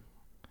touched. When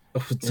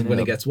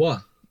it gets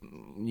what?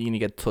 You're gonna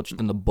get touched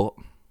in the butt.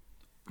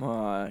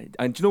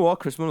 And do you know what?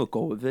 Crispin will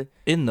go with it.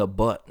 In the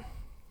butt.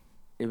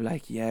 He'll be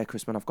like, yeah,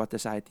 Crispin, I've got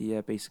this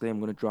idea. Basically,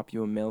 I'm going to drop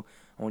you $1 million.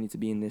 I want you to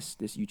be in this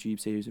YouTube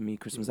series with me.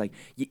 Crispin's like,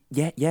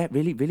 yeah,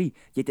 really.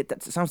 Yeah,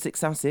 that sounds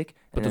sick.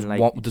 But there's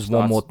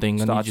one more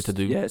thing I need you to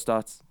do. Yeah, it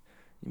starts.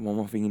 One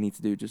more thing you need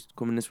to do. Just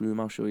come in this room,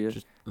 I'll show you.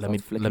 Just let me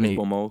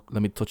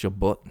touch your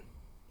butt.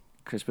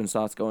 Crispin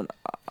starts going,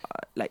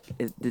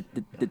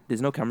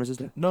 there's no cameras, is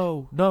there?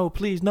 No,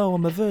 please, no,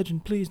 I'm a virgin,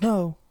 please,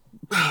 no.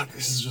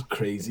 This is just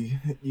crazy.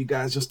 You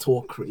guys just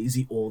talk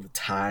crazy all the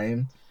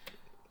time.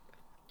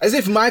 As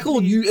if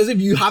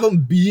you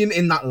haven't been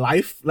in that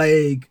life,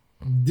 like.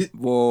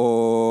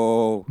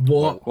 Whoa!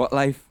 What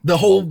life? The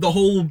whole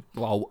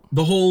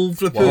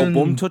flipping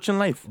bum touching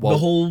life. Whoa. The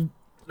whole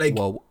like.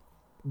 Whoa!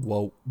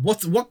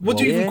 What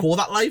do you even call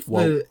that life?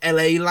 Whoa. The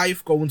LA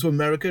life, going to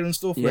America and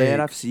stuff. Yeah,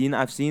 like.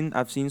 I've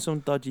seen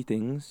some dodgy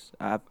things.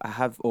 I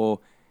have or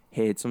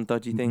heard some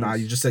dodgy things. Nah,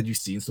 you just said you've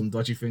seen some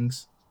dodgy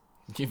things.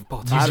 You've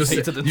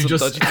participated in some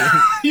dodgy things.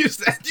 You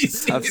said you've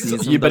seen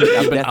some. You've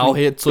been out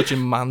here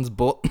touching man's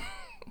butt.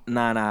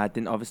 Nah, I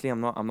didn't. Obviously,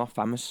 I'm not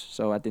famous,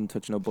 so I didn't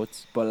touch no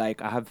butts. But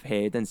like, I have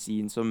heard and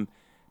seen some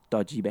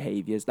dodgy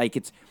behaviors. Like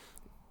it's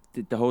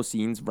the whole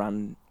scene's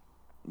ran,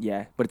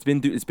 yeah. But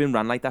it's been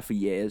ran like that for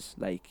years.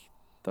 Like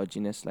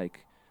dodginess,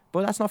 like.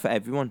 But that's not for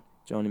everyone.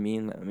 Do you know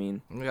what I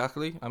mean?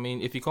 Exactly. I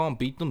mean, if you can't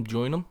beat them,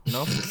 join them. You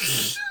know.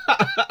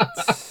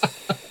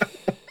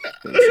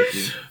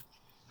 Basically.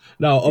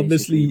 Now,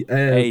 obviously.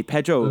 Hey,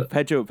 Pedro,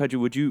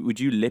 would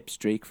you lip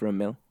Drake for $1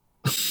 million?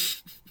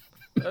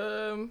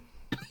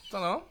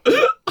 Don't know.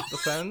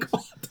 Depends.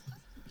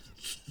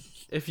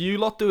 If you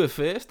lot do it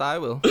first, I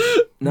will.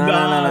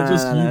 Nah,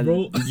 just you,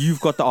 bro.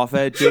 You've got the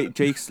offer.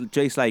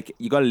 Jake's like,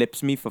 you gotta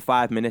lips me for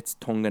 5 minutes,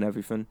 tongue and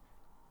everything.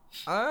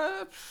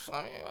 I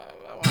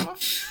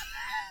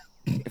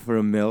mean, For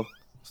 $1 million.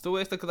 it's the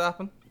worst that could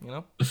happen, you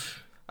know.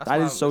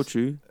 That is so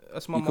true.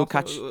 That's my You motto. could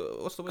catch.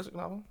 What's the worst that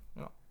could happen?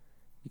 You know.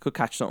 You could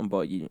catch something,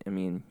 but you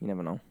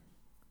never know.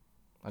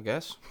 I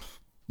guess.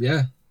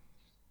 Yeah.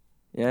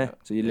 Yeah.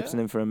 So you're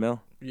listening for $1 million.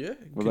 Yeah.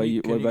 What about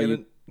you? What about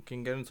you? Can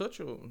you get in touch?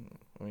 Or,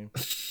 I mean,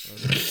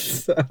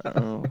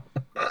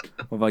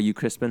 What about you,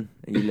 Crispin?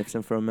 Are you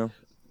listening for $1 million?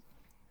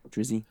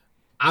 Drizzy?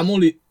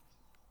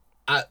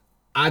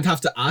 I'd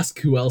have to ask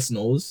who else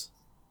knows.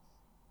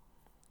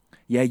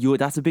 Yeah,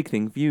 that's a big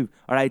thing for you.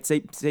 All right,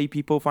 say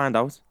people find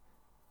out.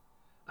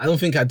 I don't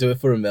think I'd do it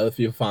for $1 million if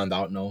you found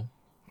out. No.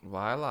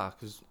 why, like?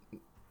 Because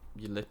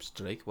your lips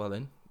Drake well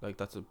in. Like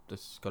that's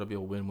got to be a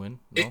win-win.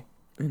 No.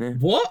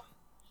 What?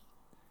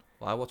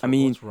 Why? What's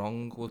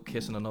wrong with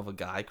kissing another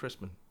guy,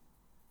 Crispin?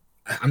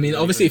 I mean,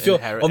 obviously, if you're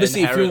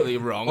inherently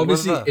wrong,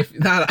 obviously,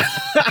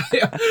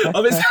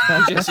 obviously,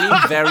 You seem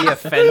very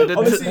offended.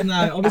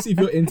 obviously, if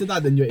you're into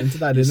that, then you're into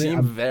that. You isn't seem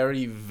it?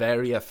 very,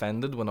 very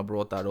offended when I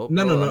brought that up.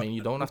 No. I mean,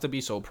 you don't have to be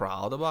so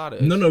proud about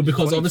it. No,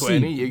 because 2020,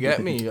 obviously, you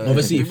get me.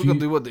 Obviously, people can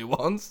do what they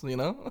want, you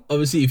know.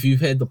 Obviously, if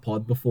you've heard the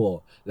pod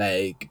before,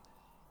 like,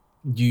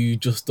 you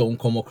just don't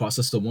come across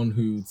as someone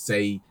who'd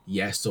say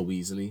yes so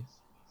easily.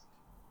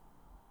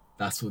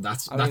 That's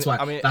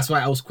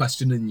why I was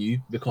questioning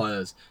you,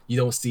 because you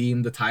don't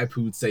seem the type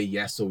who'd say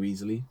yes so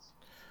easily.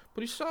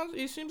 But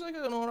he seems like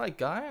an alright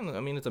guy, and I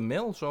mean it's a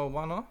mill, so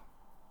why not?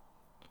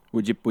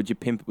 Would you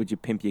pimp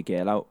your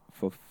girl out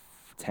for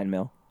 $10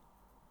 million?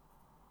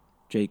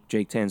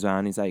 Drake turns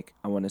around, he's like,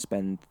 I want to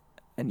spend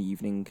an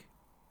evening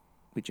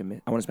with your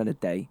I want to spend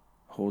a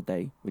whole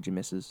day with your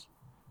missus,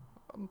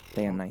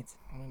 day and night.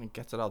 I mean, it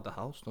gets it out the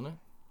house, doesn't it?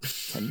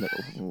 $10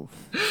 million.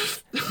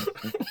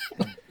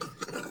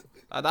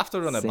 I'd have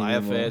to run it by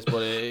her first,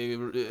 but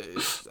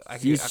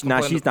she's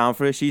down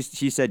for it.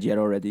 She said yeah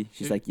already.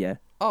 She's like, yeah.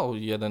 Oh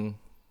yeah, then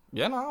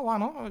yeah, no, why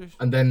not?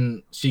 And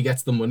then she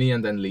gets the money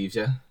and then leaves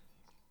you.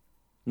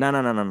 No.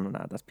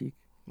 That's peak.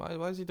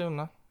 Why is he doing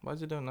that? Why is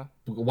he doing that?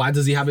 Why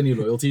does he have any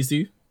loyalties to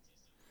you?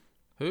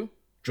 Who?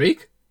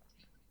 Drake?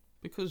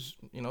 Because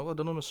I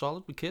done him a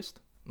solid. We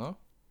kissed. No.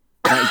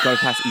 No, he's got to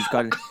pass.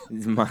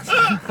 He's mad.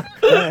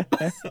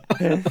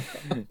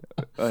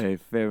 Okay,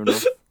 fair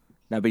enough.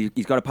 No, but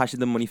he's got to pass you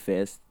the money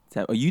first.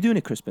 Are you doing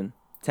it, Crispin?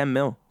 $10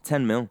 million.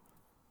 $10 million.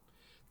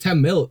 $10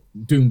 million?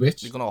 Doing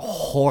which? You're gonna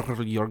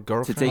whore your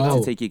girlfriend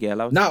to take your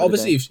girl out. Nah,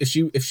 obviously, if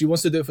she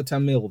wants to do it for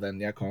 $10 million, then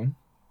yeah, come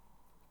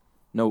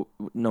on.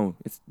 No.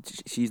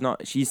 She's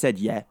not. She said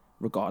yeah,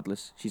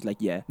 regardless. She's like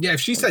yeah. Yeah,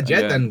 if she said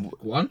yeah, then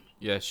go on.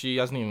 Yeah, she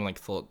hasn't even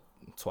thought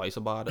twice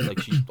about it.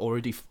 Like she's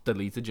already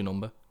deleted your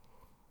number.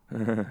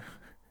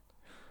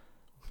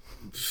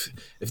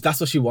 If that's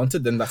what she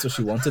wanted, then that's what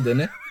she wanted,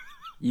 innit?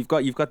 You've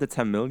got the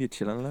 $10 million. You're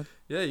chilling, lad.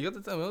 Yeah, you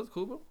got the $10 million.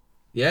 Cool, bro.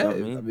 Yeah, I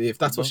mean, if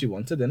that's what she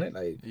wanted, innit?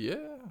 Like, yeah,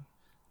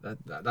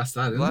 that's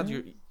that. Glad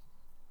you're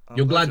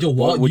glad you're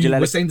what?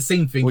 We're saying the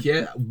same thing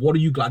here. What are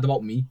you glad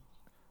about me?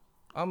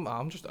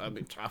 I'm just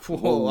agreeing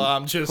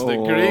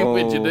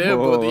with you there,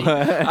 buddy.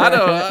 I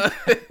know.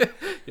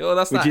 Yo,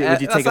 that's would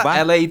you take a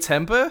bath? LA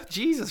temper.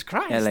 Jesus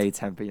Christ. LA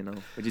temper,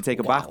 Would you take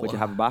a bath? Would you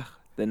have a bath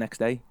the next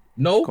day?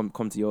 No.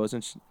 Come to yours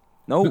and.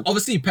 No. But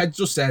obviously, Ped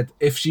just said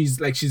if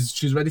she's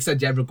already said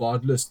yeah,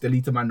 regardless,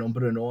 deleted my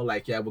number and all.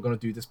 Like, yeah, we're gonna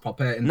do this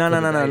proper. No,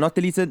 not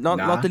deleted.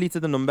 Not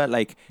deleted the number.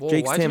 Like, whoa,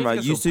 Drake's team,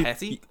 right? You so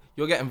petty?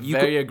 You're getting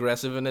very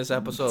aggressive in this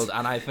episode,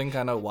 and I think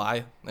I know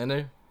why.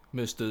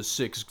 Mr.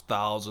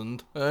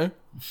 6,000.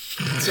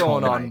 What's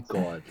going on?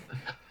 God.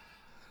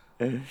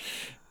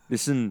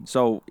 Listen,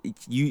 so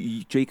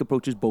Drake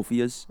approaches both of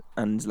yous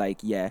and is like,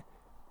 yeah,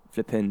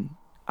 flipping,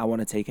 I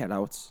want to take it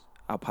out.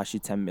 I'll pass you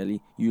 10 million.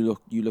 You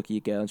look at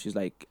your girl and she's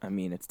like, I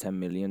mean, it's 10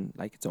 million.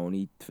 Like, it's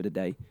only for the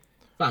day.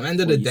 But at the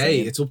end of the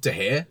day, it's up to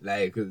her.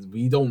 Like,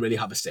 we don't really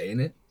have a say in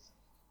it.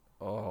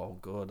 Oh,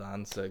 good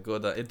answer.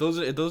 Good. It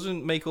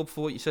doesn't make up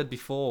for what you said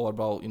before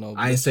about,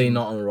 I ain't saying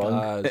nothing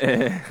wrong.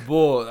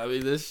 But, I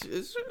mean, it's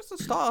a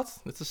start.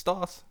 It's a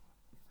start.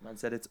 Man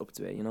said it's up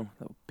to her, that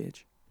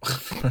bitch.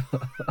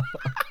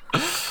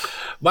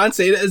 Man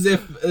said it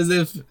as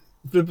if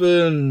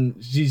flipping,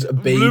 she's a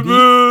baby.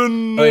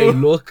 Flippin'! Hey,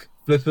 look.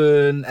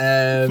 Flipping,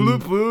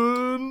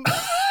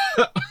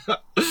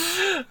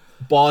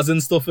 bars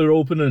and stuff are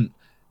opening.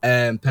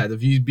 Ped,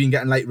 have you been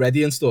getting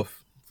ready and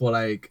stuff for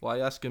Why are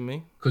you asking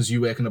me? Because you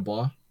work in a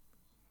bar.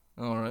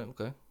 All right,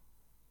 okay.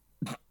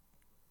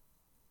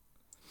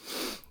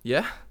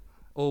 Yeah,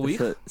 all week.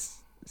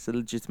 It's a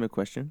legitimate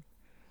question.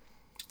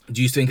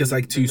 Do you think it's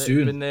too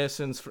soon? Been there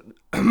since.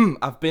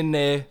 I've been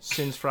there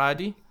since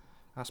Friday.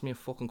 Ask me a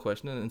fucking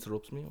question and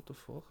interrupts me. What the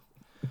fuck?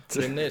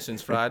 Been there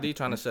since Friday,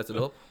 trying to set it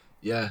up.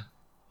 Yeah.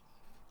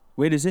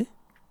 Where is it?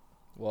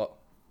 What?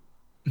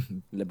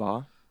 Le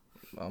bar.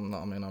 I'm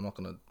not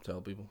gonna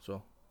tell people.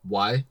 So.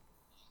 Why?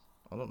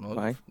 I don't know.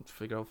 Why?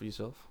 Figure out for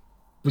yourself.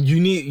 But you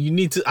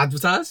need to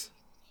advertise.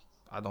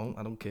 I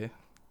don't care.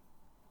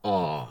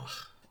 Oh,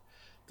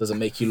 doesn't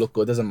make you look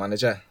good as a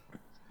manager.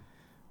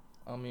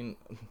 I mean,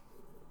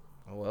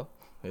 oh well,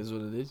 here's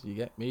what it is. You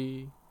get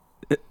me.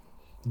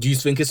 Do you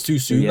think it's too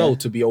soon though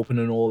to be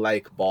opening all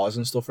like bars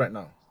and stuff right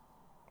now?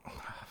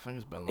 I think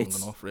it's been long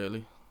enough,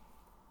 really.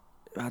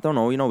 I don't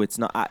know. You know, it's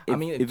not. I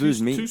mean, if it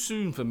was me, too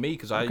soon for me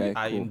because Okay,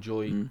 I cool.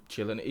 enjoy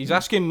chilling. He's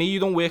asking me, you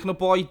don't work in a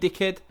bar, you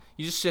dickhead.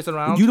 You just sit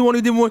around. you don't want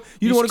to do more.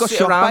 You don't want to go sit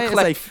shop around, by it. It's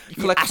collect, like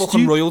you collect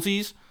fucking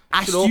royalties.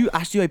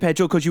 Asked you, hey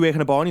Pedro, because you work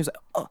in a bar, and he was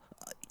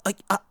like,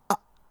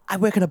 I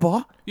work in a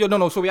bar. Yeah,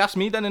 no. So he asked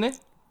me then, innit?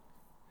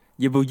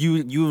 Yeah, but you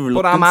were reluctant.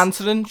 But I'm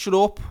answering. Shut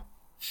up.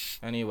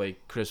 Anyway,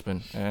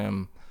 Crispin.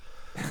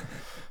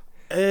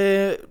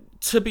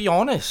 To be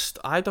honest,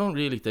 I don't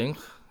really think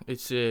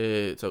it's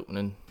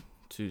opening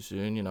too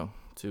soon. You know,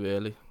 too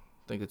early.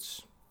 I think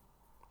it's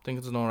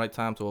an alright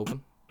time to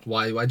open.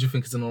 Why do you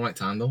think it's an alright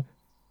time though?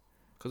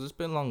 Because it's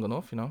been long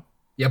enough, you know.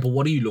 Yeah, but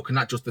what are you looking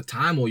at? Just the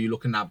time, or are you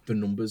looking at the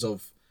numbers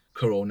of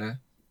Corona?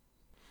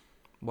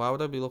 Why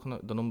would I be looking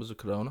at the numbers of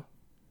Corona?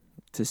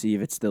 To see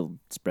if it's still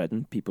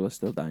spreading. People are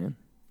still dying.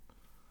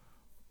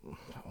 Well,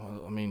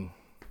 I mean,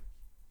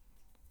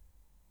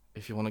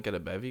 if you want to get a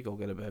bevy, go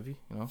get a bevy,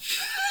 you know.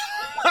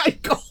 My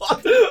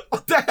God,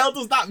 what the hell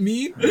does that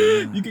mean?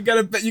 You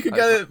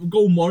could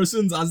go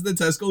Morrison's as the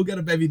Tesco, get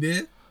a bevy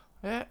there.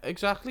 Yeah,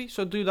 exactly.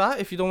 So do that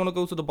if you don't want to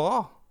go to the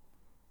bar.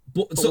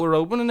 But we're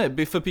opening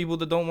it for people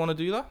that don't want to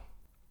do that.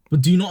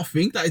 But do you not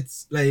think that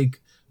it's like,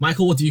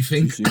 Michael? What do you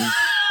think?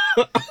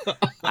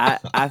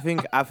 I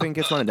think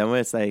it's one of them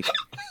where it's like,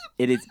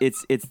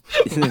 it's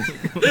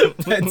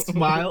Pen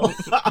smile.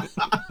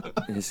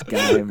 This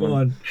guy, man. Go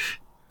on.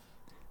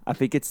 I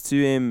think it's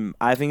too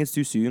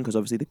soon because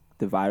obviously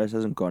the virus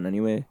hasn't gone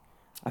anywhere.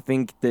 I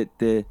think that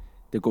the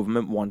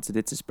government wanted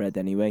it to spread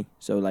anyway,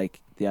 so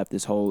like they have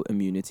this whole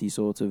immunity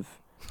sort of.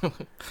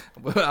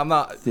 I'm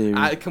not.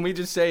 Can we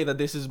just say that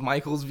this is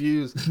Michael's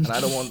views, and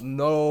I don't want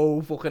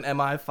no fucking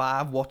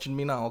MI5 watching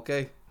me now,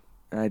 okay?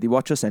 They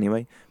watch us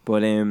anyway,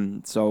 but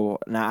so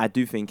now I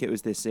do think it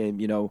was this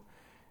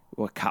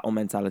cattle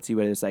mentality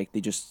where it's like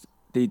they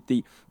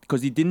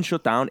because they didn't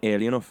shut down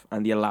early enough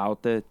and they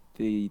allowed the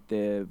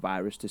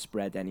virus to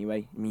spread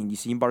anyway. I mean, you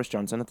seen Boris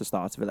Johnson at the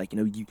start of it, like,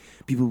 you know,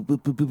 people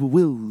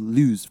will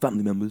lose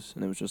family members,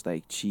 and it was just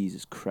like,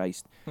 Jesus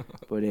Christ.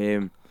 But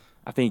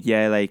I think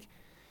like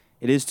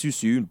it is too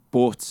soon,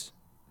 but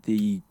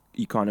the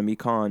economy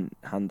can't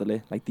handle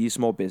it. Like these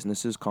small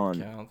businesses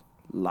can't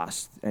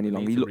last any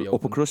longer. You look,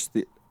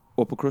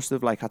 upper crust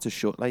have like had to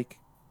shut like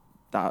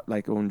that,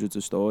 like hundreds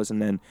of stores,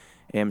 and then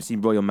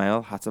seen Royal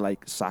Mail had to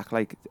like sack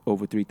like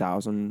over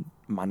 3,000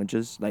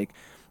 managers. Like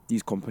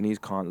these companies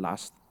can't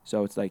last,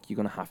 so it's like you're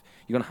gonna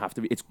have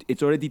to be.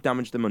 It's already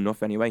damaged them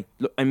enough anyway.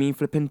 Look, I mean,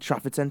 flipping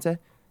Trafford Centre,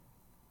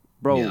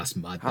 bro. Yeah, that's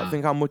mad.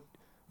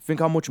 Think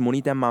how much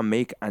money them man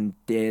make, and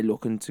they're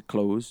looking to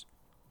close.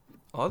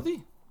 Are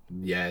they?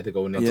 Yeah, they're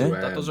going into.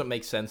 That doesn't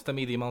make sense to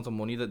me. The amount of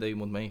money that they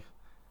would make.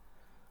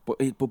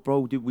 But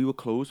bro, dude, we were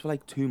closed for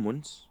like 2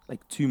 months.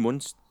 Like 2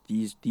 months.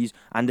 These,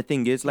 and the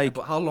thing is, like,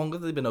 but how long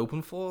have they been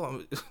open for? I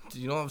mean, do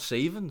you not have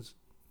savings?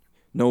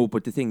 No,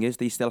 but the thing is,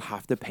 they still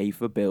have to pay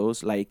for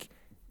bills. Like,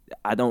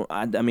 I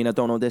mean, I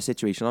don't know their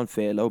situation on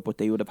furlough, but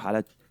they would have had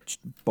a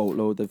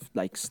boatload of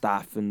like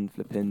staff and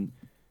flipping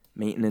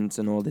maintenance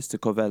and all this to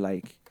cover.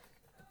 Like,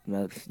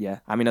 well, yeah.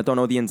 I mean, I don't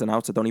know the ins and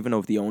outs. I don't even know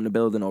if they own the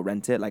building or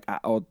rent it. Like,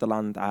 or the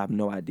land, I have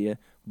no idea.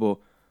 But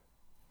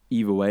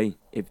either way,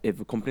 if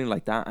a company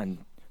like that and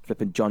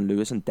flipping John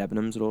Lewis and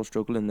Debenhams are all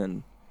struggling,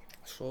 then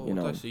so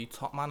I see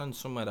Top Man and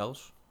somewhere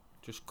else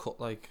just cut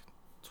like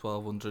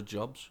 1,200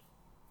 jobs,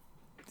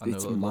 and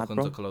they're looking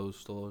to close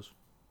stores.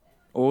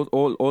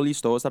 All these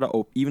stores that are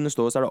open, even the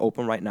stores that are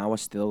open right now, are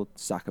still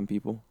sacking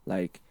people.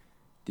 Like,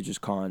 they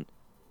just can't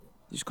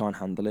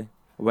handle it.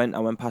 I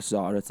went past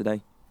Zara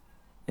today,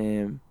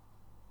 and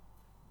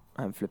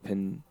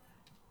flipping,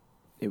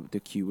 the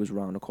queue was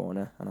round the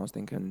corner, and I was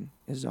thinking,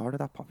 is Zara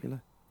that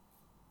popular?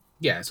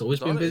 Yeah, it's always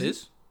been busy.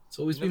 It's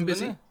always been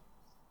busy.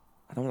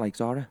 I don't like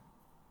Zara.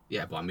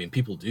 Yeah, but I mean,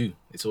 people do.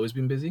 It's always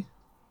been busy.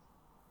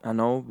 I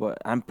know, but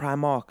I'm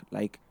Primark.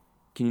 Like,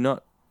 can you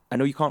not? I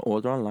know you can't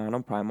order online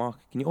on Primark.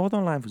 Can you order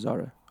online for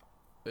Zara?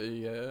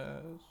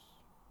 Yes.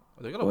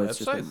 They got a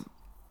website.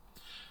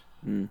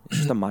 It's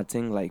just a mad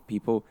thing. Like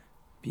people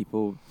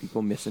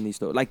missing these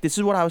stores. Like, this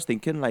is what I was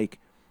thinking. Like,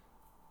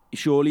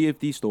 surely if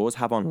these stores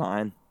have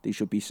online, they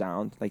should be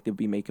sound. Like, they'll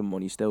be making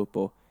money still.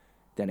 But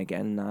then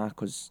again, nah,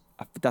 because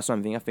that's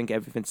one thing. I think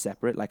everything's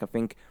separate. Like, I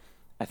think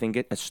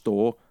a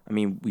store. I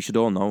mean, we should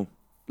all know.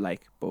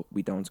 Like, but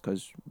we don't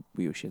because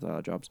we were shit at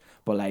our jobs.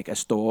 But like a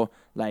store,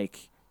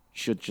 like,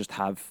 should just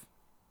have.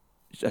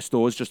 A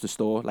store is just a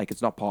store. Like,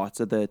 it's not part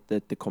of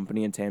the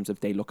company in terms of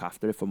they look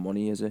after it for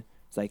money, is it?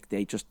 It's like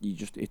you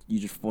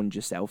just fund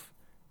yourself.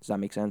 Does that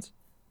make sense?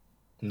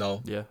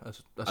 No. Yeah,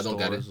 I don't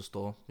get it. As a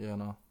store. Yeah,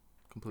 no.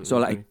 Completely. So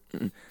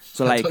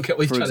like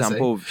for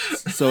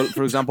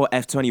example,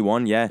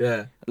 F21,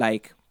 yeah.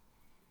 Like,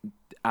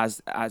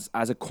 as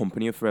a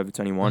company of Forever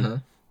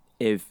 21,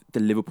 if the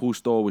Liverpool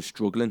store was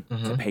struggling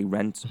to pay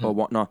rent or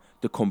whatnot,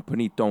 the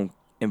company don't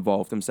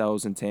involve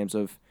themselves in terms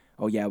of,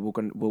 oh yeah,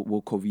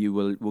 we'll cover you,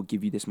 we'll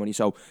give you this money.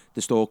 So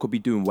the store could be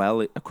doing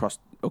well across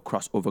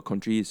other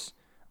countries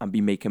and be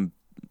making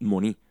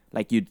money,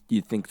 Like you'd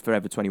think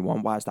Forever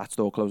 21, why is that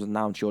store closing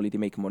down? Surely they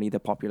make money. They're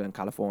popular in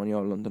California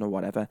or London or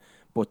whatever.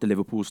 But the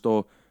Liverpool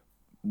store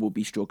will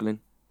be struggling.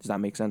 Does that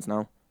make sense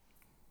now?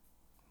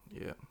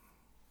 Yeah.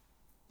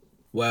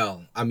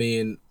 Well, I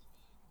mean,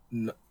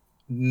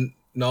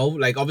 no.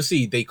 Like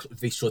obviously they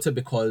shut it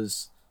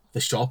because the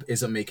shop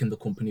isn't making the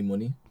company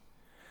money.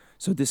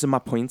 So this is my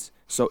point.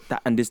 So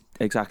this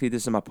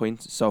is my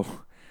point. So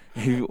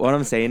what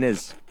I'm saying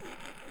is,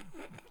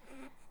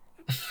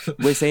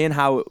 we're saying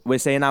how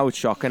it's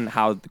shocking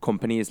how the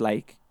company is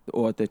like,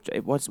 or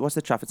what's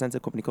the Trafford Centre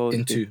company called?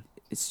 Into.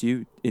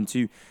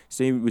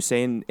 So we're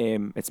saying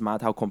it's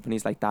mad how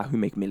companies like that who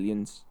make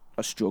millions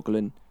are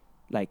struggling,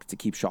 like, to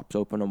keep shops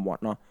open and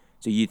whatnot.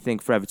 So you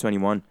think Forever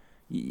 21,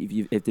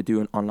 if they're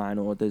doing online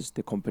orders,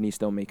 the company's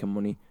still making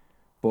money,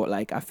 but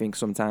like I think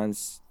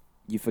sometimes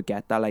you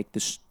forget that like the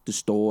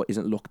store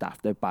isn't looked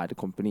after by the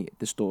company.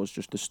 The store's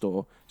just a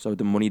store. So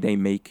the money they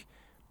make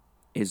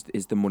is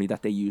the money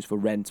that they use for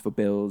rent, for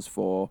bills,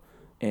 for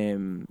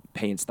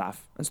paying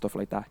staff and stuff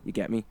like that. You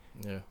get me?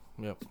 Yeah.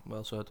 Yep.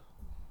 Well said.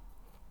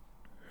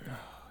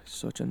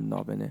 Such a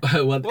knob, innit?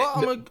 Well,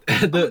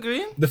 I'm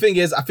agreeing. The thing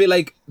is, I feel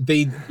like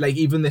they, like,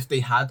 even if they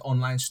had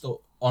online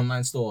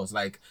stores,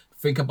 like,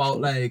 think about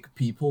like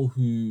people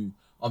who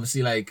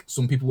obviously, like,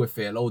 some people were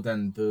furloughed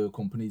and the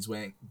companies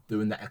weren't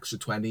doing the extra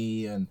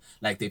 20, and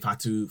like they've had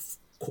to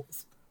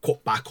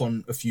cut back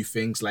on a few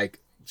things, like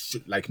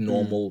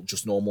normal,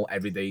 just normal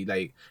everyday,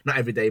 like not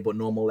everyday but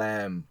normal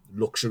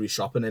luxury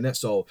shopping in it.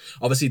 So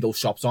obviously those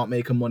shops aren't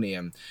making money,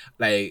 and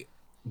like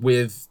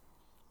with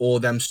all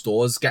them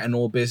stores getting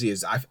all busy,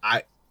 is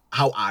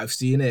how I've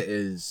seen it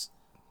is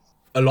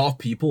a lot of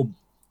people,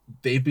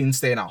 they've been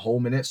staying at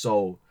home in it,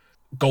 so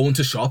going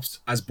to shops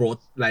has brought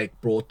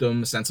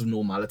them a sense of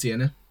normality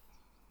in it.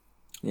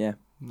 Yeah.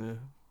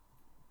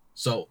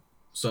 So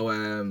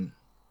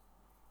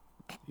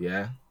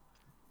yeah,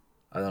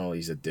 I don't know what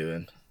he's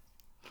doing.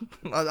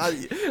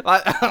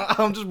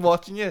 I'm just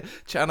watching you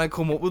trying to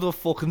come up with a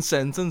fucking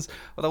sentence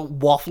without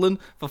waffling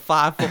for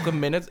 5 fucking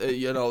minutes.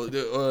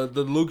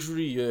 The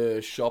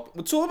luxury shop.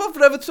 We're talking about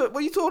Forever. What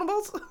are you talking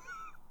about?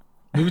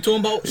 We were talking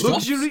about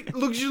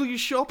luxury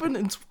shopping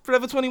in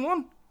Forever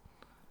 21.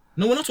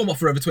 No, we're not talking about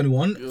Forever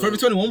 21. Forever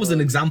 21 was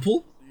an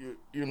example.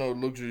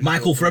 Luxury.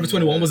 Michael, Forever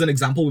 21 was an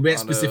example. We weren't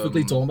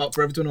specifically talking about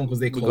Forever 21 because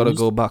they closed. We gotta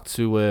go back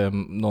to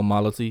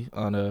normality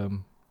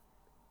and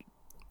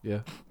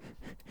yeah.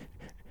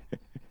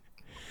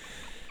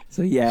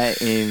 So yeah,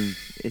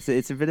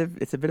 it's a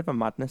bit of a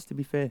madness, to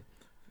be fair,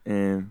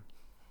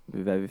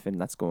 with everything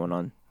that's going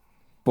on.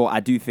 But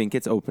I do think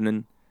it's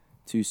opening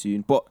too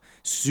soon. But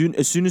as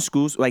soon as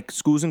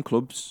schools and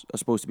clubs are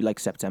supposed to be like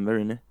September,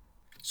 innit?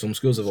 Some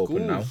schools have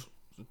opened now.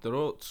 They're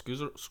all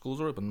schools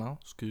are open now.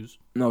 Schools.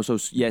 No, so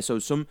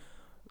some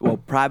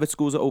private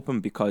schools are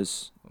open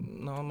because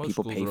most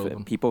people schools pay are for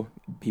open.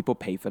 People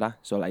pay for that.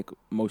 So like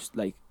most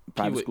like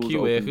private schools key are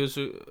open. workers,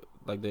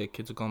 like their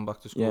kids have gone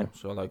back to school. Yeah.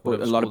 So like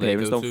But a lot of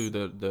parents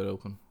they're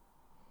open.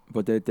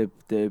 But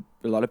a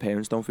lot of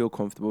parents don't feel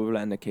comfortable with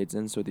letting their kids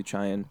in, so they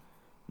try and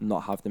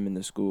not have them in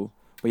the school.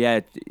 But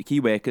yeah, key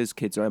workers,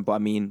 kids are in. But I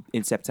mean,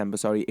 in September,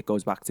 it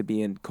goes back to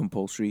being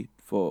compulsory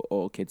for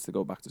all kids to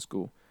go back to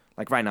school.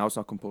 Like right now, it's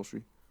not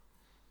compulsory,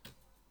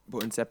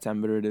 but in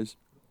September it is.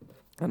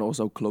 And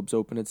also, clubs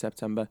open in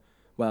September.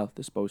 Well,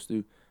 they're supposed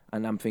to.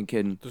 And I'm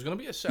thinking there's gonna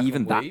be a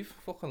second wave.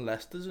 Fucking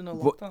Leicester's in a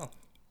lockdown.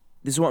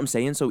 This is what I'm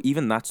saying. So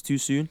even that's too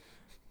soon.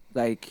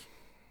 Like,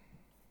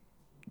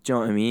 do you know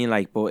what I mean?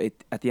 Like, but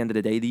at the end of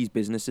the day, these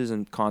businesses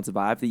can't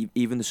survive.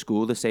 Even the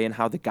school, they're saying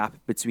how the gap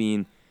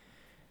between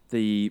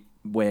the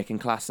working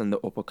class and the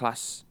upper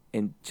class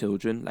in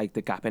children, like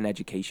the gap in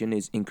education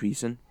is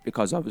increasing,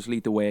 because obviously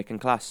the working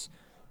class,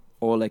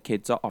 all their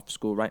kids are off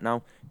school right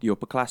now. The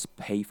upper class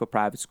pay for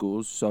private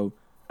schools, so,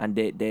 and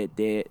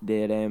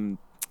their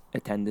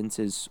attendance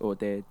is, or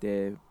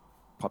their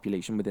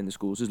population within the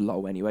schools is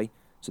low anyway.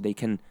 So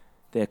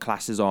their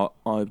classes are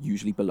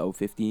usually below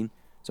 15.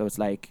 So it's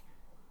like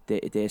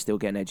they're still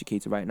getting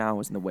educated right now,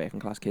 as in the working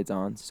class kids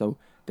aren't. So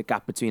the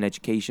gap between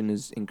education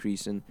is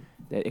increasing.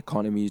 The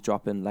economy is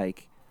dropping.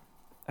 Like,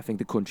 I think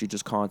the country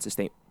just can't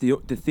sustain. The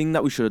thing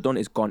that we should have done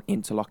is gone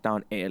into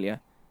lockdown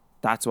earlier.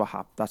 That's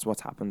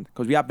what's happened.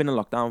 Because we have been in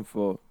lockdown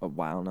for a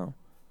while now,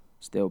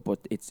 still. But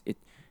it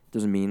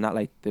doesn't mean that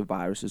like the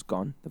virus is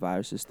gone. The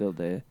virus is still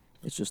there.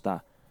 It's just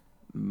that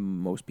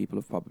most people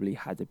have probably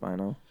had it by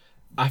now.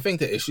 I think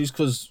the issue is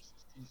because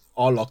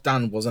our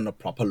lockdown wasn't a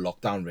proper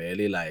lockdown,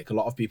 really. Like, a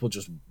lot of people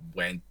just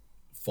weren't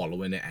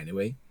following it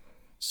anyway.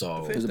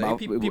 So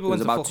people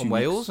went to fucking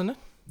Wales, isn't it?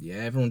 Yeah,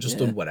 everyone just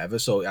done whatever.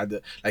 So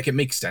it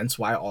makes sense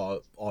why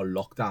our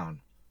lockdown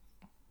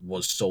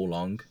was so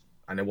long,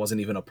 and it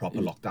wasn't even a proper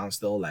lockdown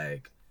still.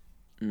 Like,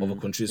 other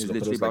countries look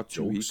at us like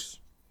jokes. Weeks.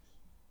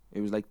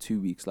 It was like 2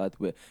 weeks, lad.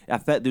 There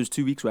was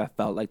 2 weeks where I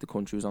felt like the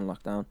country was on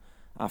lockdown.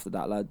 After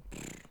that, lad,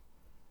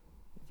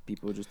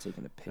 people were just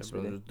taking a piss.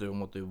 Everyone's just doing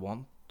what they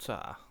want.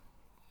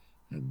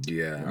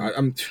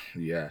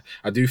 Yeah,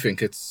 I do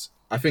think it's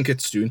I think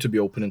it's soon to be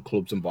opening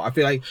clubs and bars. I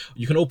feel like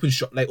you can open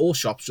like all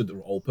shops should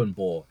open,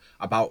 but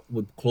about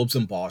with clubs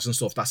and bars and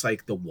stuff, that's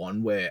like the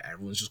one where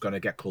everyone's just gonna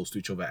get close to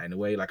each other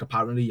anyway. Like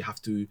apparently you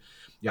have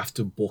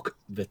to book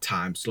the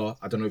time slot.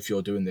 I don't know if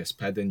you're doing this,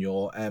 Ped, in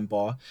your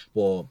bar,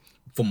 but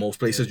for most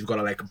places you've got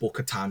to like book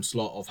a time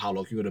slot of how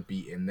long you're gonna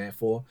be in there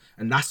for,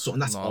 and that's something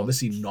that's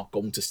obviously not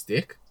going to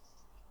stick.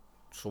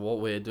 So what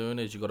we're doing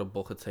is you got to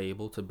book a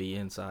table to be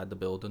inside the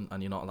building,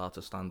 and you're not allowed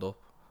to stand up.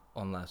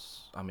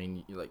 Unless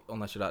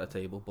you're at a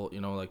table, but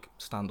like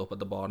stand up at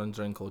the bar and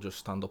drink, or just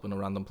stand up in a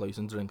random place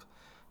and drink.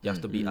 You have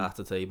to be at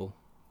the table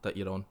that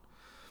you're on.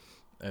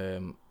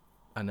 And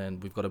then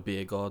we've got a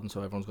beer garden,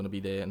 so everyone's going to be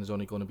there, and there's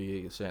only going to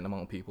be a certain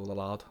amount of people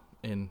allowed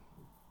in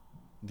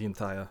the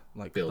entire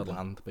building. The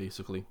land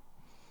basically.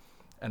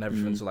 And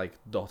everything's like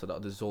dotted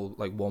out. There's all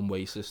like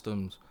one-way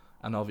systems,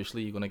 and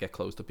obviously you're going to get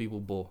close to people,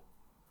 but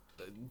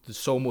there's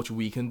so much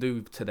we can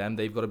do to them.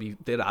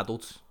 They're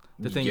adults.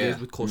 The thing is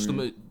with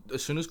customers,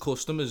 as soon as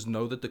customers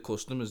know that the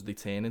customers, they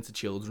turn into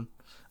children,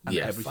 and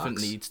everything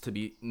needs to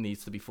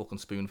be fucking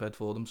spoon fed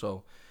for them.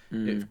 So,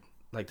 if,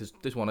 like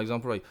there's one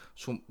example, right?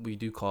 We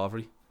do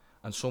carvery,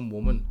 and some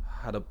woman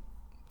had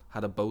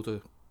a boat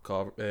of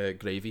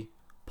gravy,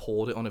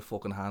 poured it on her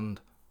fucking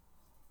hand.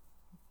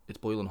 It's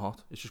boiling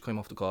hot. It's just came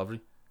off the carvery,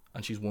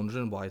 and she's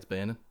wondering why it's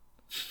burning,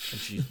 and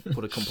she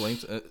put a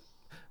complaint.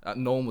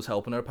 No one was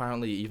helping her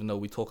apparently, even though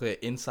we took her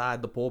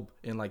inside the pub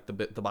in like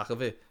the back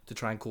of it to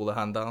try and cool her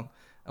hand down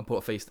and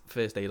put a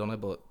first aid on it.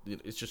 But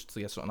it's just to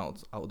get something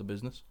out of the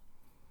business.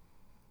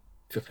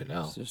 Flipping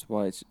hell. It's just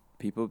why it's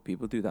people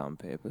do that on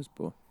purpose,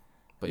 but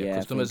yeah,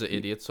 customers are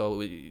idiots, so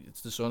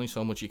there's only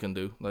so much you can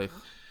do. Like,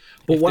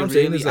 but if what I'm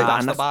saying is,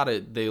 asked about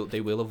it, they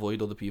will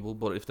avoid other people.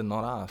 But if they're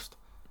not asked,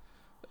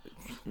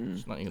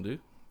 there's nothing you can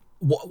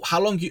do.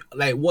 How long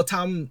what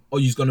time are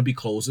you going to be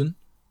closing?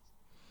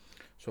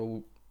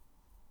 So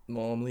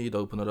normally you'd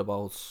open at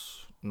about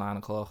 9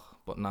 o'clock,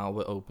 but now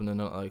we're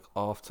opening at like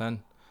 10:30,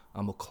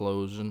 and we're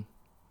closing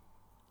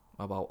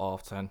about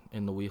 10:30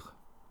 in the week.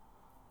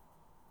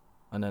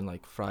 And then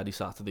like Friday,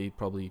 Saturday,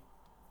 probably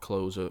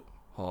close at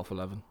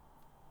 11:30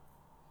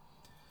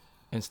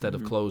 instead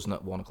of closing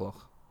at 1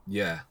 o'clock.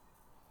 Yeah,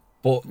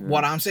 but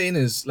what I'm saying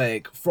is,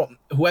 like, from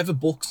whoever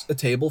books a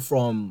table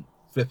from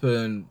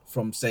flipping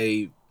from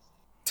say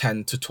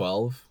 10 to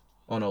 12.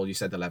 Oh no, you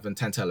said 11.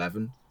 10 to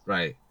 11,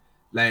 right?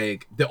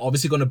 Like, they're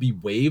obviously going to be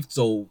waived,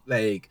 so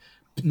like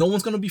no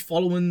one's going to be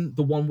following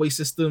the one-way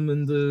system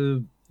and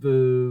the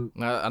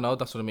I know,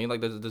 that's what I mean.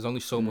 Like, there's only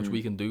so much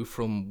we can do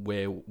from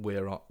where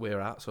we're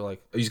at. So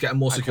like, are you getting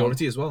more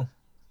security as well?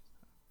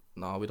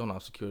 No, we don't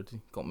have security.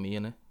 Got me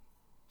in it.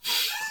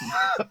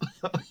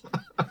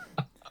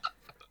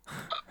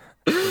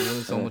 There's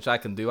only so much I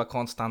can do. I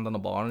can't stand on a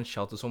bar and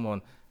shout to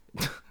someone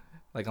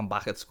like I'm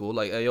back at school,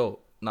 like, hey yo,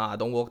 nah,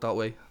 don't walk that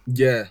way.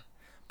 Yeah.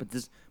 But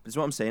this is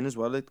what I'm saying as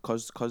well,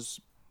 because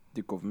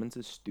the government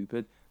is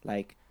stupid.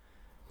 Like,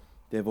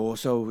 they've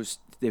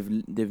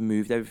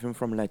moved everything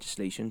from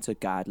legislation to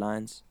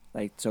guidelines.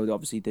 Like, so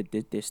obviously the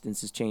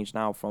distance has changed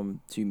now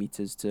from 2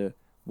 meters to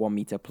 1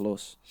 meter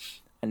plus,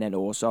 and then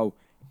also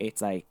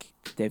it's like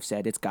they've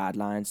said it's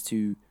guidelines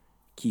to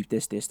keep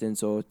this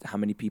distance or how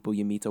many people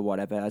you meet or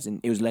whatever. As in,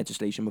 it was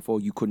legislation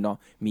before, you could not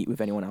meet with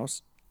anyone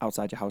else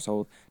outside your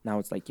household. Now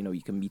it's like,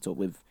 you can meet up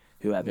with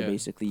whoever,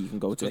 basically. You can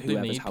go to whoever's house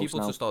now. They need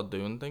people to start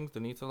doing things. They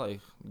need to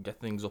like get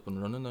things up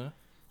and running there.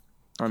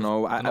 I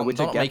know.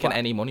 They're not making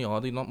any money,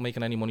 are they? Not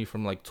making any money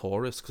from like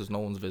tourists because no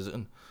one's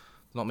visiting.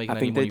 They're not making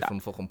any money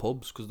from fucking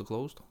pubs because they're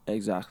closed.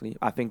 Exactly.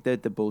 I think they're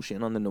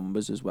bullshitting on the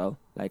numbers as well.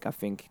 Like, I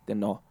think they're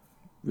not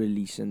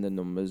releasing the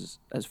numbers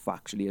as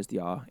factually as they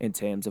are in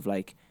terms of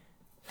like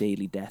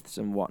daily deaths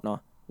and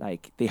whatnot.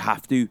 Like, they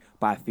have to,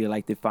 but I feel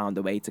like they found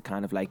a way to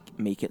kind of like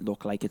make it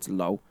look like it's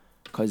low,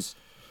 because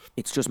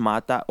it's just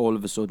mad that all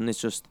of a sudden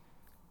it's just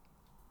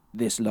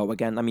this low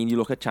again. I mean, you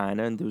look at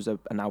China and there was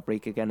an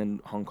outbreak again in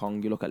Hong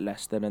Kong. You look at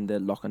Leicester and they're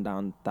locking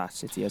down that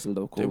city as a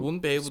local. They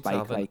wouldn't be able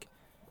spike, to have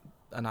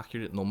an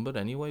accurate number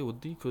anyway,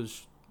 would they?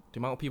 Because the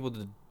amount of people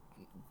that,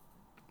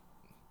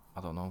 I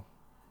don't know,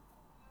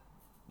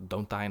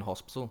 don't die in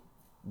hospital,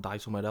 die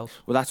somewhere else.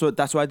 Well,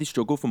 that's why they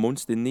struggled for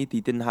months, didn't they? They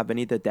didn't have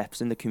any of the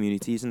deaths in the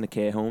communities and the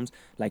care homes.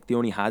 Like, they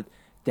only had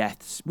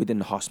deaths within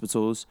the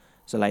hospitals.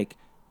 So like,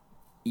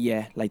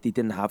 yeah, like they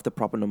didn't have the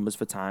proper numbers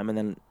for time. And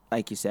then,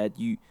 like you said,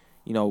 you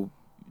know,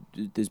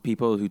 there's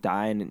people who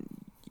die and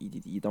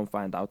you don't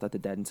find out that they're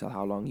dead until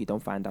how long? You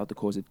don't find out the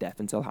cause of death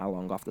until how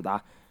long after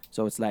that?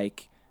 So it's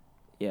like,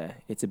 yeah,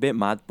 it's a bit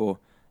mad, but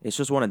it's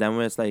just one of them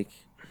where it's like,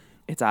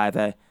 it's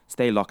either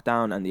stay locked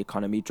down and the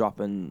economy drop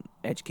and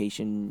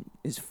education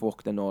is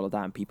fucked and all of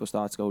that and people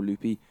start to go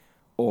loopy,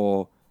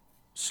 or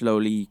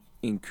slowly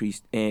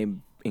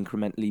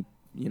incrementally,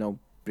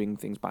 bring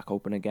things back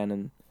open again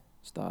and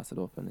start it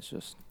up. And it's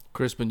just...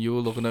 Crispin, you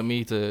were looking at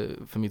me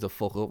for me to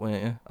fuck up,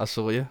 weren't you? I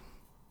saw you.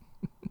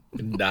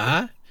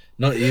 Nah,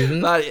 not even.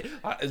 Nah,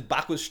 his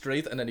back was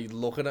straight and then he's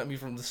looking at me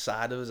from the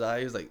side of his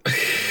eyes like,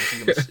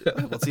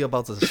 what's he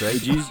about to say?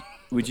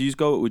 Would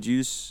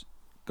you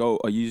go?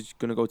 Are you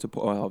gonna go to?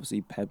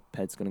 Obviously,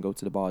 Ped's gonna go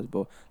to the bars,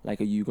 but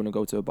like, are you gonna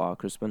go to a bar,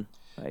 Crispin?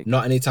 Like,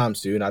 not anytime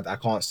soon. I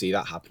can't see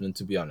that happening,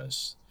 to be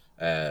honest.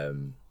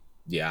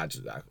 Yeah,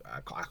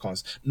 I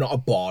can't. Not a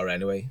bar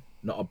anyway.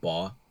 Not a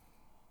bar.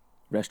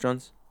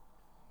 Restaurants.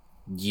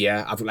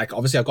 Yeah, I've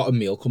got a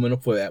meal coming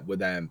up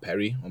with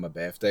Perry on my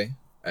birthday.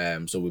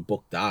 So we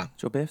booked that.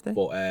 It's your birthday.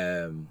 But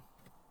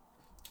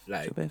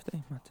it's your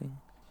birthday, Martin.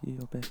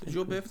 Your birthday. Is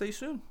your birthday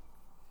soon?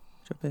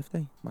 It's your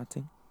birthday,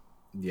 Martin.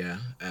 Yeah.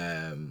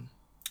 I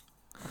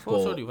thought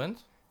it's already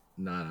went.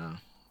 Nah.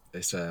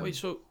 It's Wait,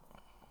 so.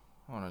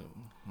 Alright.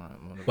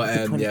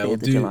 But yeah, we'll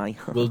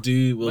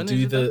do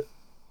the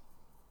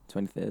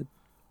 23rd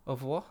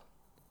of what?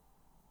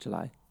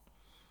 July.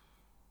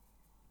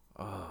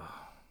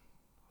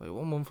 Wait,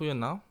 what month are we in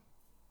now?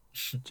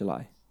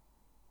 July.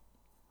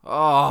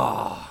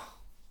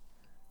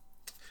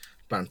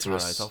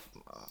 Banterous. Alright,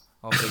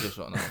 I'll figure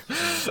something out.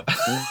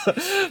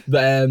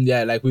 But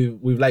yeah, like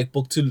we've like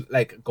booked to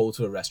like go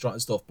to a restaurant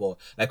and stuff, but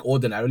like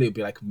ordinarily it'd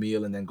be like a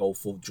meal and then go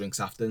for drinks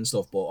after and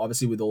stuff. But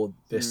obviously with all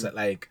this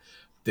like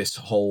this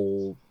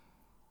whole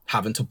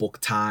having to book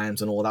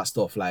times and all that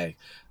stuff, like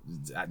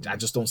I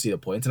just don't see the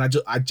point.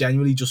 And I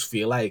genuinely just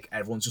feel like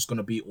everyone's just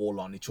gonna be all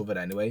on each other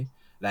anyway.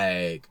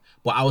 Like,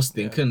 but I was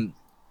thinking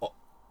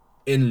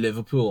in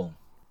Liverpool,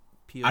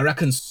 I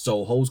reckon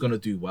Soho's gonna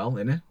do well,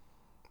 innit?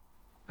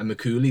 And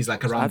McCooley's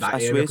like around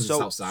that area because it's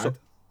outside.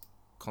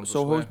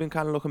 Soho's been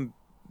kind of looking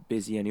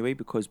busy anyway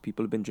because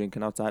people have been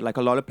drinking outside. Like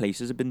a lot of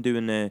places have been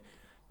doing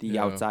the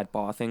outside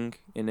bar thing,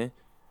 innit?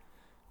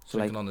 So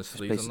drinking like on the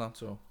streets and that,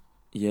 so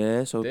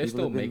yeah, so they're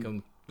still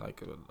making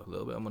like a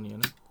little bit of money,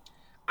 innit?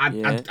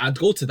 I'd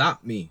go to that,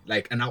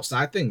 like an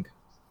outside thing.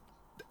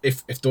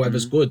 If the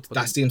weather's good,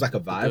 that seems like a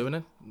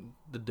vibe.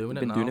 They're doing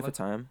it now. Been doing it like, for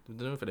time. They're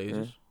doing it for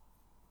ages. Yeah.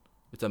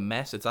 It's a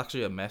mess. It's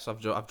actually a mess. I've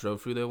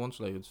drove through there once.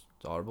 Like it's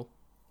horrible.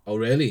 Oh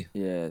really?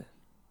 Yeah.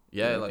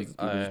 Yeah, like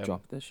I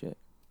dropped this shit.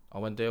 I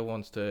went there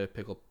once to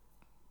pick up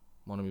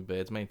one of my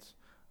birds mates,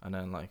 and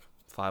then like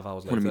 5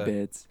 hours later, one of my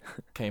birds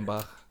came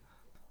back,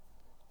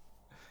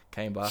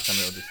 and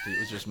it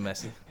was just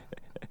messy.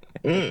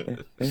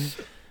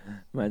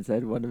 Man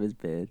said one of his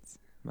birds.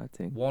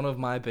 One of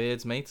my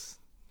birds mates.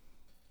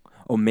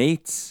 Oh,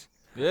 mates.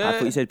 Yeah. I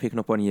thought you said picking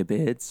up one of your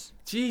birds.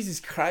 Jesus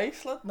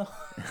Christ, lad, no.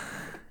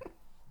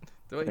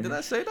 Did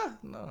I say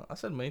that? No, I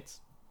said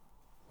mates.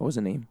 What was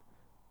the name?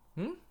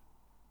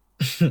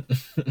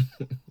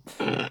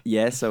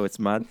 Yeah, so it's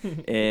mad.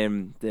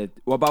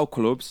 What about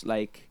clubs?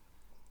 Like,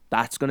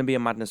 that's gonna be a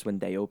madness when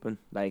they open.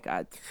 Like,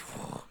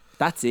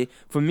 that's it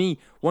for me.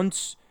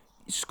 Once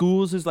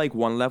schools is like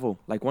one level.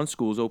 Like once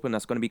schools open,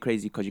 that's gonna be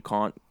crazy because you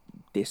can't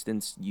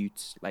distance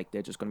youths. Like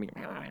they're just gonna be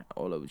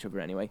all over each other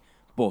anyway.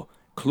 But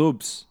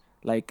clubs,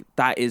 like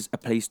that is a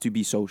place to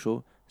be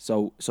social.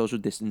 So social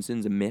distancing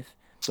is a myth.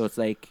 So it's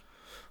like,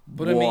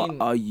 what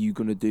are you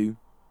gonna do?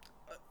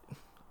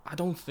 I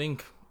don't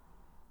think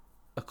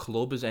a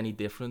club is any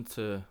different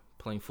to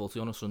playing footy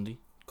on a Sunday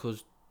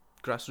because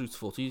grassroots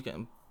footy is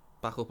getting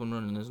back up and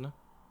running, isn't it?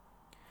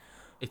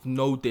 It's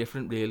no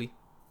different, really.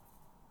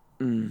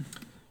 You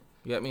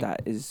get me?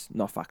 That is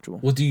not factual.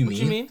 What do you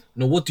mean?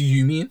 No, what do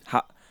you mean?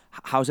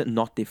 How's it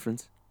not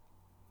different?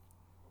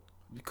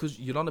 Because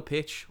you're on a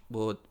pitch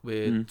with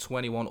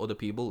 21 other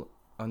people,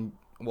 and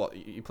what,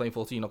 you're playing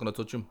footy, you're not going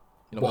to touch them.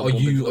 Are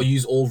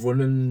you all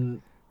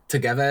running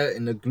together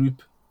in a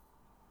group?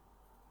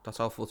 That's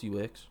how footy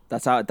works.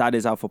 That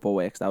is how football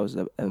works. That was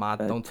mad.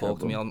 Don't talk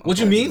to me. What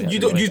do you mean? You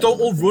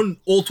don't all run.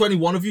 All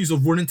 21 of you are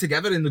running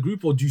together in the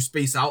group, or do you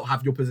space out,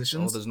 have your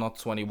positions? No, there's not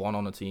 21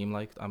 on a team.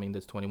 Like, I mean,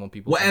 there's 21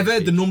 people. Whatever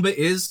the number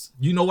is,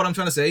 you know what I'm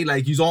trying to say.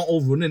 Like, you aren't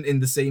all running in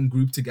the same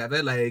group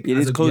together. Like, it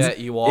is close. Yeah,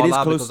 you are,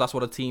 lad, because that's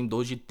what a team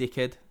does. You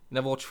dickhead. You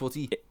never watch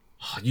footy.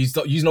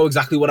 You know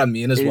exactly what I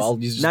mean as well.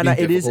 It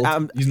is.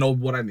 You know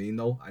what I mean,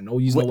 though. I know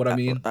you know what I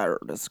mean.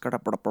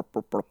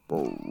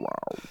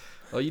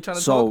 Are you trying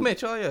to talk,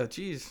 Mitch? Are you?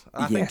 Jeez,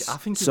 I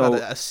think you've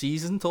had a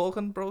season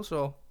talking, bro.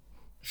 So,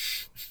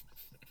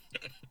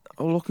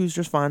 look who's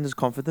just found his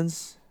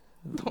confidence.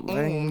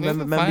 Find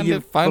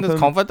his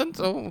confidence.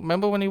 Oh,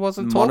 remember when he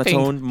wasn't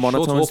talking?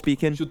 Monotone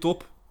speaking. Shut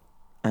up.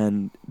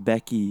 And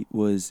Becky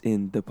was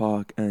in the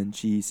park, and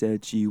she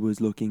said she was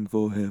looking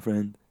for her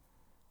friend.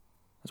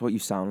 That's what you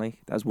sound like.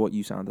 That's what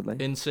you sounded like.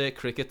 Insert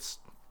crickets.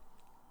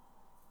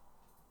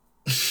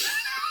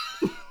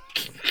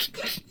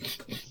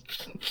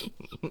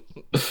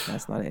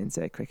 That's not an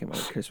insert cricket mode.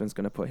 Crispin's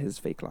gonna put his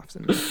fake laughs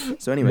in.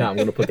 So anyway, I'm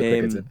gonna put the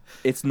crickets in.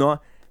 It's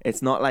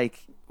not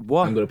like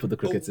what? I'm gonna put the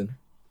crickets in.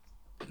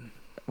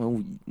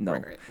 Oh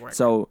no.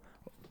 So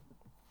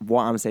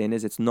what I'm saying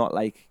is, it's not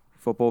like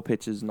football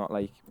pitches. Not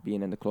like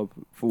being in the club.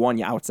 For one,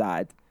 you're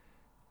outside.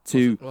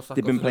 Two,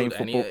 they've been playing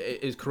football.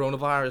 Is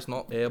coronavirus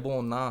not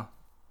airborne now?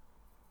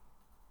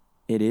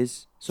 It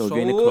is. So if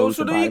you're in a closed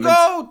environment, there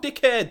you go,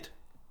 dickhead.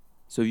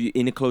 So if you're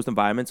in a closed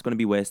environment, it's going to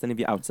be worse than if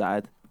you're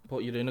outside. But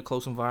you're in a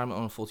closed environment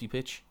on a footy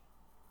pitch.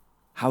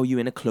 How are you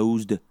in a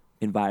closed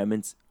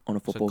environment on a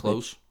football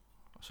pitch?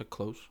 I said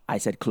close. I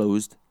said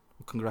closed.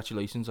 Well,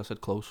 congratulations, I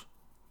said close.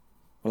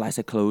 Well, I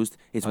said closed.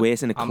 It's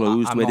worse in a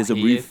closed where there's a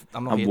roof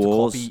and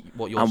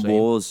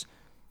walls.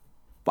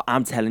 But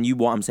I'm telling you,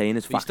 what I'm saying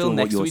is factual.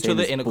 What you're saying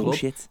is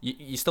bullshit.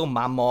 You're still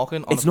man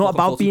marking. It's not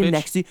about being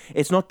next to.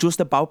 It's not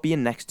just about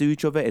being next to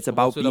each other. It's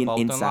about being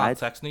inside.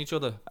 Texting each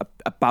other.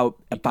 About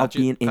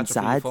being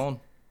inside.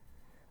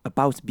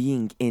 About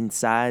being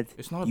inside.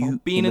 It's not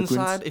about being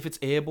inside if it's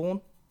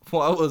airborne.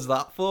 What was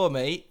that for,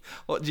 mate?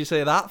 What did you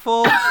say that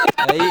for?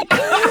 Hey?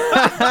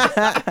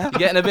 You're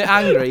getting a bit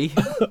angry.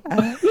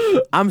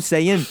 I'm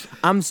saying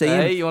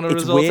hey,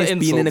 it's worse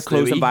being in a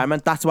closed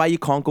environment. That's why you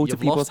can't go to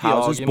people's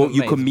houses, but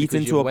you can meet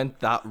into a... went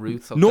that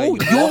route. Okay? No,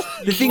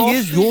 the thing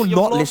is, you're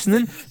not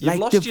listening.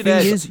 Like, the thing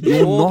is,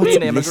 you're not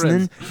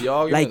listening.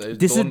 Like,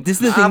 this is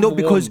the thing, though,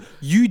 because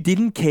you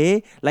didn't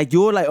care. Like,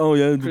 you're like, oh,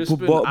 yeah,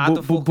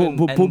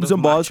 pubs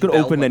and bars can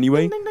open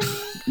anyway.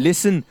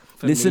 Listen,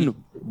 listen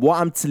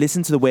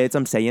to the words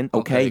I'm saying,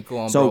 okay? Go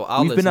on, so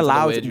bro. we've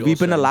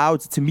been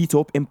allowed to meet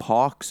up in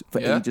parks for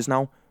ages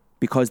now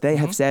because they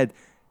have said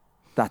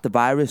that the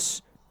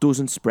virus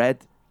doesn't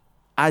spread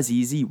as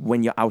easy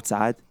when you're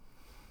outside.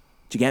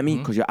 Do you get me?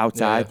 Because you're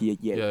outside,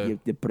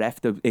 the breath,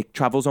 it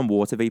travels on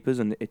water vapors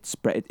and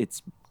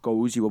it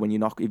goes you when you're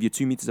not. If you're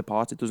 2 meters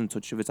apart, it doesn't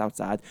touch you if it's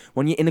outside.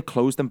 When you're in a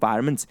closed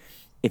environment,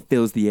 it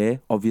fills the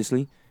air.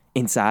 Obviously,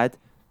 inside.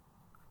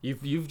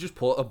 You've just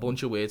put a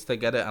bunch of words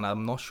together, and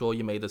I'm not sure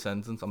you made a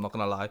sentence. I'm not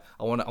gonna lie.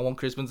 I want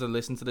Crispin to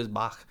listen to this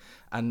back,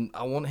 and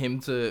I want him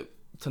to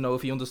know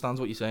if he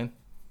understands what you're saying.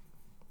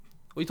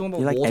 What are you talking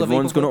about? Like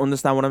everyone's gonna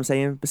understand what I'm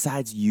saying,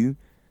 besides you,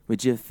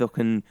 with your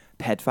fucking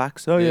ped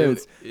facts. Oh yeah,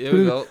 it's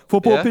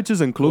football pitches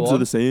and clubs are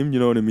the same. You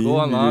know what I mean? Go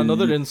on,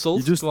 another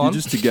insult. You're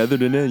just together,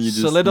 innit? You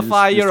just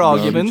solidify your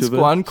arguments.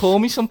 Go on, call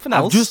me something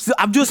else.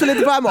 I've just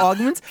solidified my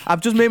argument. I've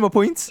just made my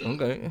points.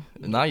 Okay,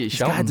 now you're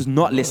shouting. This guy does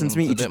not listen to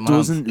me. He just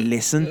doesn't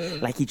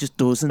listen. Like, he just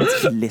doesn't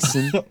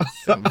listen.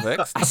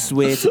 I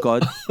swear to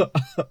God.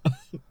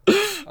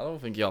 I don't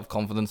think you have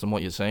confidence in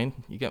what you're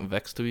saying. You're getting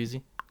vexed too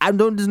easy.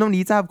 There's no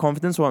need to have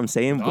confidence in what I'm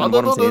saying. What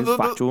I'm saying is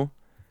factual.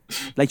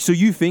 Like, so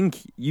you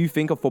think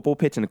a football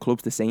pitch and a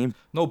club's the same?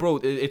 No, bro.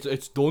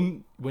 It's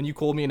done when you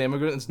call me an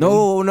immigrant. It's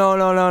done.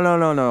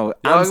 No.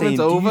 I'm saying,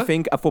 do you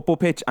think a football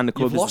pitch and a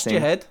club is the same? You've lost your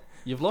head.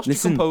 You've lost your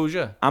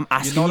composure. I'm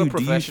asking you,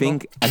 do you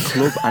think a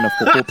club and a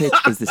football pitch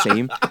is the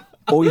same?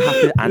 All you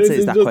have to answer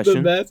is that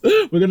question.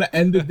 We're gonna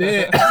end it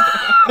there.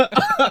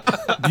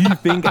 Do you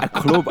think a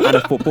club and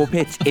a football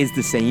pitch is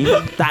the same?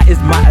 That is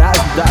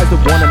the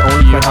one and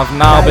only question. You have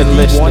now been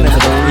listening to the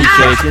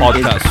Replay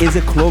podcast. Is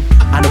a club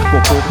and a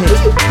football pitch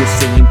the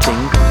same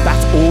thing?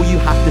 That's all you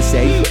have to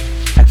say.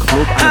 A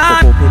club and a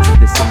football pitch is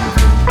the same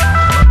thing.